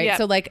kid, right? Yep.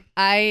 So like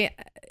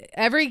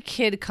every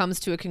kid comes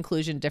to a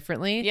conclusion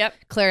differently. Yep.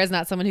 Clara's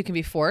not someone who can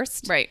be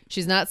forced. Right.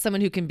 She's not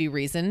someone who can be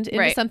reasoned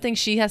into something.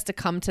 She has to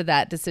come to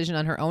that decision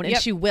on her own, and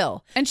she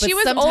will. And she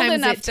was old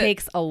enough. It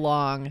takes a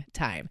long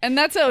time. And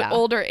that's an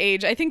older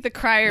age. I think the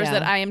criers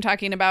that I am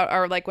talking about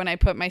are like when I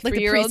put my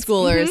 3-year-olds.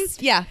 Preschoolers.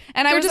 Mm-hmm. Yeah.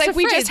 And I was like,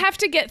 we just have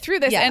to get through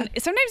this. Yeah. And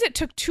sometimes it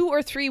took 2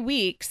 or 3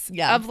 weeks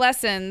of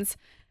lessons.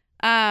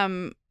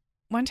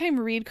 one time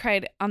Reed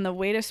cried on the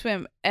way to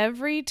swim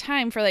every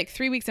time for like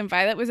 3 weeks, and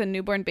Violet was a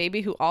newborn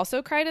baby who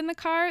also cried in the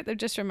car. I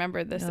just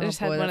remembered this. I just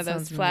had one of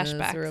those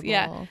flashbacks. Miserable.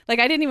 Yeah. Like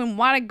I didn't even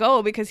want to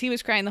go because he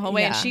was crying the whole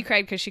way, and Yeah. she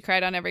cried because she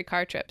cried on every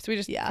car trip. So we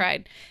just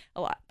cried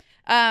a lot.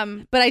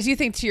 But I do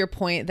think, to your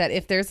point, that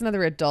if there's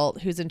another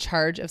adult who's in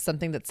charge of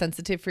something that's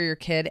sensitive for your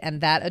kid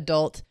and that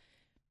adult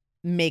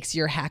makes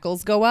your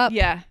hackles go up.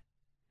 Yeah.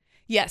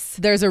 Yes.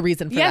 There's a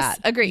reason for that.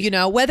 Agreed. You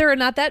know, whether or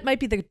not that might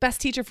be the best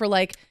teacher for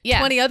like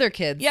 20 other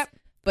kids. Yep.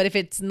 But if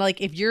it's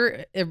like, if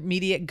your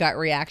immediate gut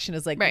reaction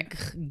is like,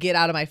 get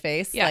out of my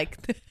face, like,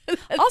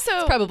 also,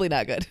 it's probably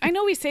not good. I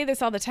know we say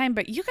this all the time,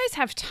 but you guys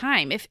have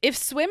time. If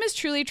swim is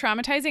truly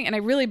traumatizing, and I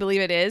really believe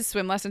it is,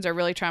 swim lessons are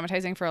really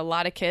traumatizing for a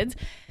lot of kids.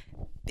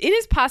 It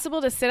is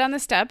possible to sit on the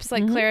steps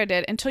like Clara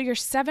did until you're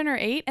 7 or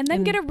 8, and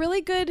then get a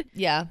really good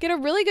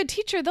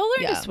teacher. They'll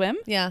learn to swim.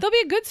 Yeah, they'll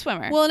be a good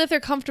swimmer. Well, and if they're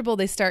comfortable,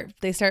 they start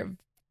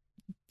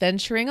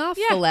venturing off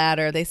the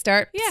ladder. They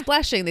start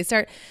splashing. They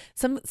start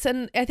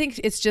I think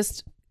it's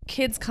just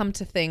kids come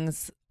to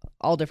things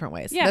all different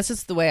ways. Yeah, that's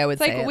just the way I would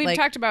say it. We've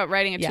talked about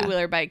riding a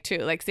two-wheeler bike too.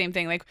 Like same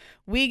thing. Like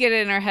we get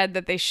it in our head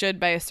that they should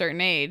by a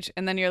certain age,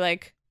 and then you're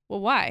like, well,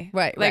 why?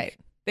 Right. Like, right.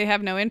 They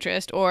have no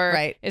interest, or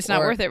it's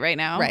not worth it right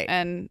now. Right.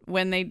 And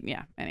when they,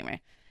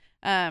 anyway,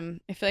 I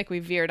feel like we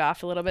veered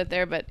off a little bit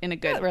there, but in a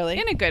good,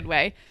 in a good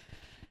way.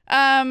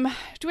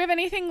 Do we have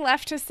anything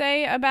left to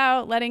say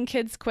about letting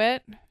kids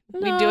quit? No.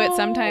 We do it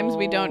sometimes.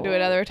 We don't do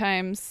it other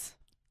times.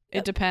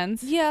 It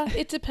depends. Yeah,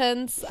 it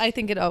depends. I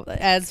think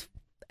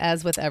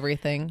as with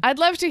everything. I'd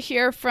love to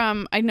hear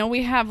from, I know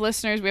we have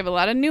listeners, we have a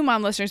lot of new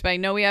mom listeners, but I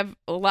know we have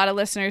a lot of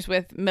listeners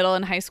with middle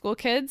and high school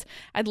kids.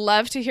 I'd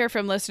love to hear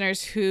from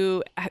listeners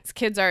whose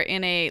kids are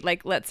in a,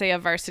 like, let's say a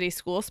varsity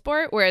school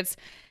sport where it's,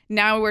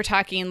 now we're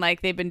talking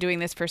like they've been doing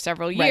this for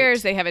several years.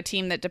 Right. They have a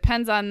team that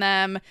depends on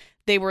them.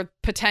 They were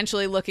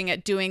potentially looking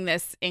at doing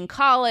this in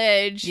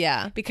college.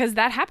 Yeah. Because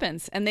that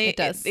happens. And it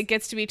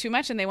gets to be too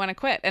much and they want to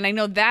quit. And I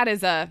know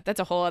that's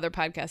a whole other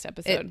podcast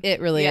episode. It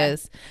really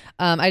is.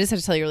 I just have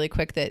to tell you really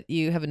quick that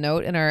you have a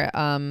note in our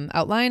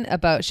outline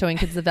about showing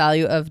kids the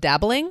value of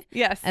dabbling.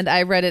 Yes. And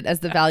I read it as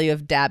the value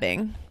of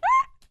dabbing.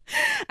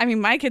 I mean,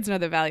 my kids know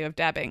the value of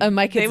dabbing.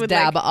 My kids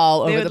dab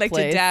all over the place. They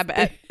would like to dab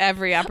at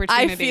every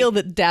opportunity. I feel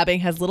that dabbing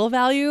has little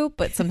value,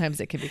 but sometimes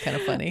it can be kind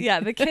of funny.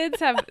 Yeah, the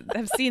kids have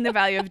seen the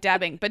value of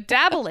dabbing. But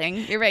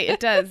dabbling, you're right, it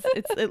does.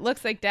 It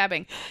looks like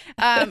dabbing.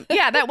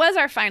 That was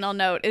our final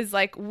note, is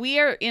like we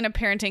are in a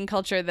parenting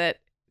culture that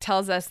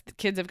tells us the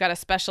kids have got to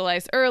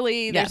specialize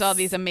early. There's all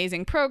these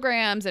amazing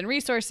programs and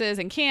resources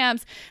and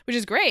camps, which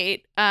is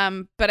great.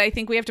 But I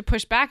think we have to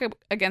push back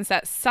against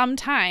that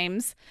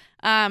sometimes.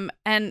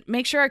 And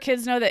make sure our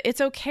kids know that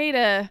it's okay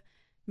to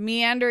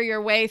meander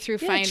your way through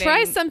finding.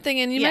 Try something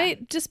and you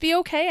might just be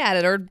okay at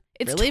it, or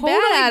it's really totally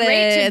bad at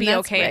great it. To be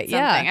okay at something.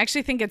 Yeah. I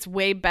actually think it's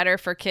way better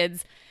for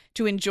kids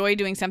to enjoy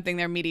doing something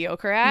they're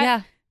mediocre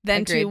at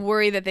than to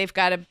worry that they've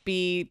got to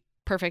be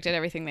perfect at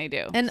everything they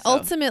do. And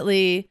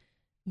ultimately,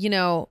 you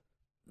know,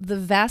 the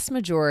vast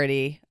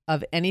majority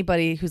of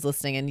anybody who's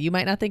listening, and you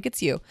might not think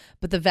it's you,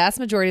 but the vast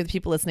majority of the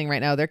people listening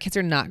right now, their kids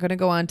are not going to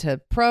go on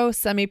to pro,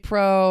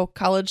 semi-pro,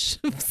 college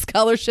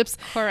scholarships.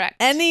 Correct.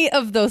 Any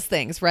of those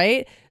things,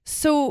 right?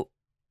 So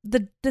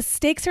the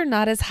stakes are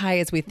not as high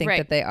as we think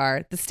that they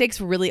are. The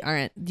stakes really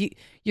aren't.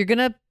 You're going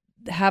to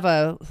have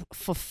a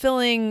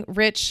fulfilling,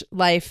 rich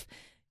life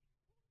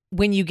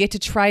when you get to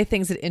try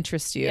things that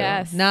interest you,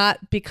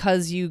 not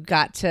because you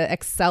got to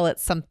excel at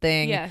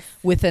something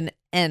with an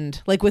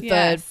end, like with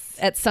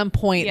at some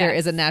point there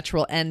is a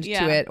natural end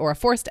to it, or a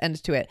forced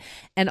end to it,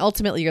 and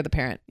ultimately you're the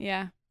parent.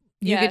 You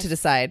get to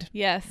decide.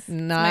 It's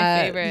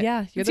my favorite.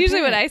 You're it's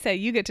usually what I say.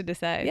 You get to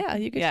decide.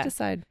 You get to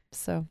decide.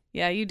 So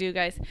you do,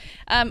 guys.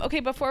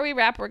 Okay, before we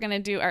wrap, we're going to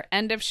do our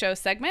end of show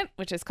segment,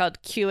 which is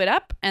called Cue It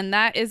Up, and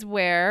that is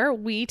where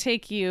we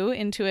take you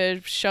into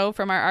a show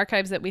from our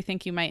archives that we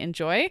think you might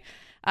enjoy.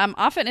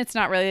 Often it's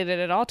not related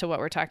at all to what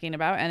we're talking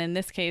about, and in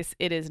this case,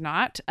 it is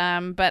not.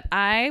 But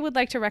I would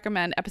like to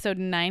recommend episode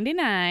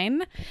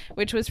 99,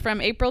 which was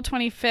from April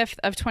 25th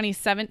of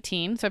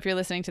 2017. So if you're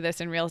listening to this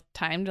in real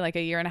time, like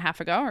a year and a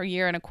half ago or a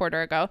year and a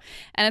quarter ago,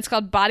 and it's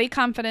called Body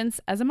Confidence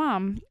as a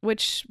Mom,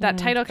 which that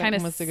title kind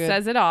of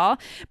says it all.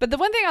 But the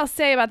one thing I'll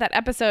say about that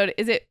episode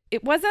is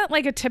it wasn't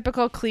like a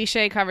typical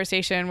cliche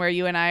conversation where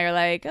you and I are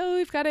like, oh,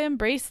 we've got to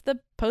embrace the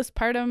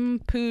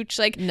postpartum pooch.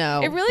 Like,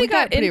 no, it really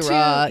got into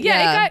raw. It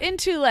got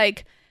into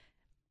like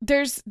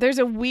there's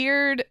a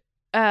weird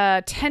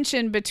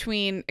tension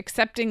between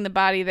accepting the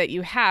body that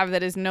you have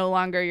that is no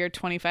longer your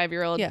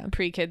 25-year-old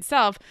pre-kid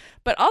self,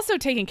 but also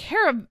taking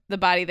care of the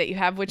body that you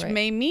have, which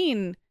may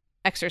mean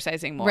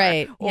exercising more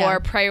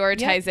or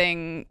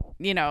prioritizing,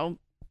 you know,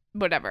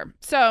 whatever.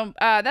 So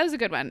that was a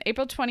good one.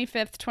 April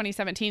 25th,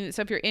 2017.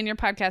 So if you're in your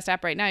podcast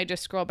app right now, you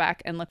just scroll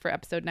back and look for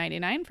episode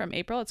 99 from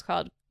April. It's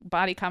called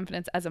Body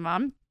Confidence as a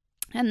Mom.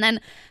 And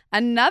then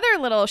another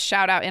little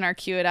shout out in our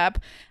Cue It Up.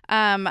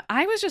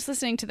 I was just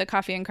listening to the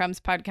Coffee and Crumbs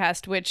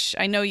podcast, which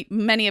I know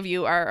many of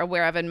you are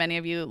aware of and many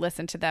of you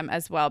listen to them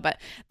as well. But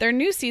their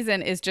new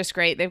season is just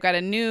great. They've got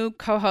a new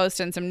co-host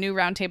and some new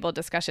roundtable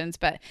discussions.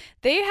 But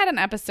they had an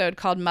episode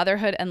called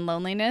Motherhood and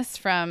Loneliness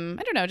from,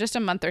 I don't know, just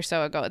a month or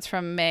so ago. It's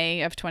from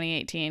May of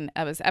 2018.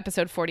 It was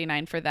episode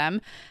 49 for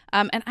them.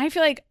 And I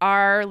feel like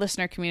our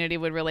listener community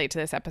would relate to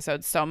this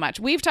episode so much.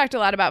 We've talked a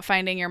lot about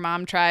finding your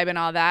mom tribe and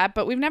all that,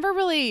 but we've never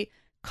really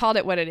called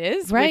it what it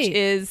is, right. which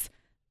is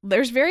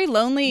there's very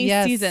lonely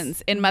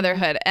seasons in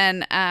motherhood.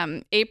 And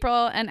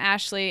April and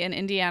Ashley in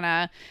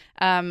Indiana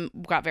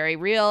got very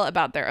real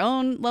about their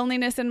own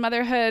loneliness in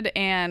motherhood.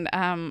 And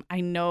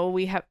I know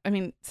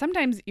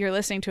sometimes you're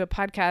listening to a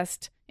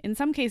podcast in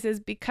some cases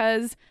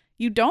because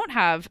you don't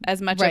have as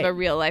much of a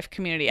real life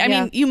community. I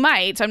mean, you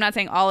might. So I'm not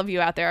saying all of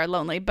you out there are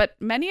lonely, but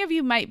many of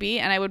you might be.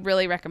 And I would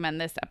really recommend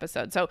this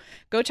episode. So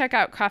go check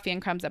out Coffee and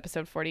Crumbs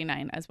episode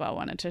 49 as well.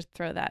 Wanted to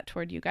throw that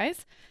toward you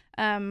guys.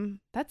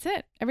 That's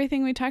it.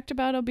 Everything we talked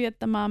about will be at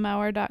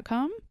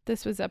themomhour.com.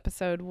 This was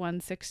episode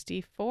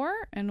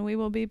 164, and we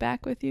will be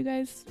back with you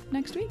guys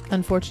next week.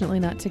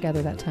 Unfortunately, not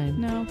together that time.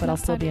 No, but I'll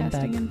still be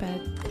in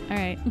bed. All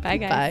right. Bye,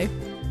 guys.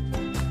 Bye.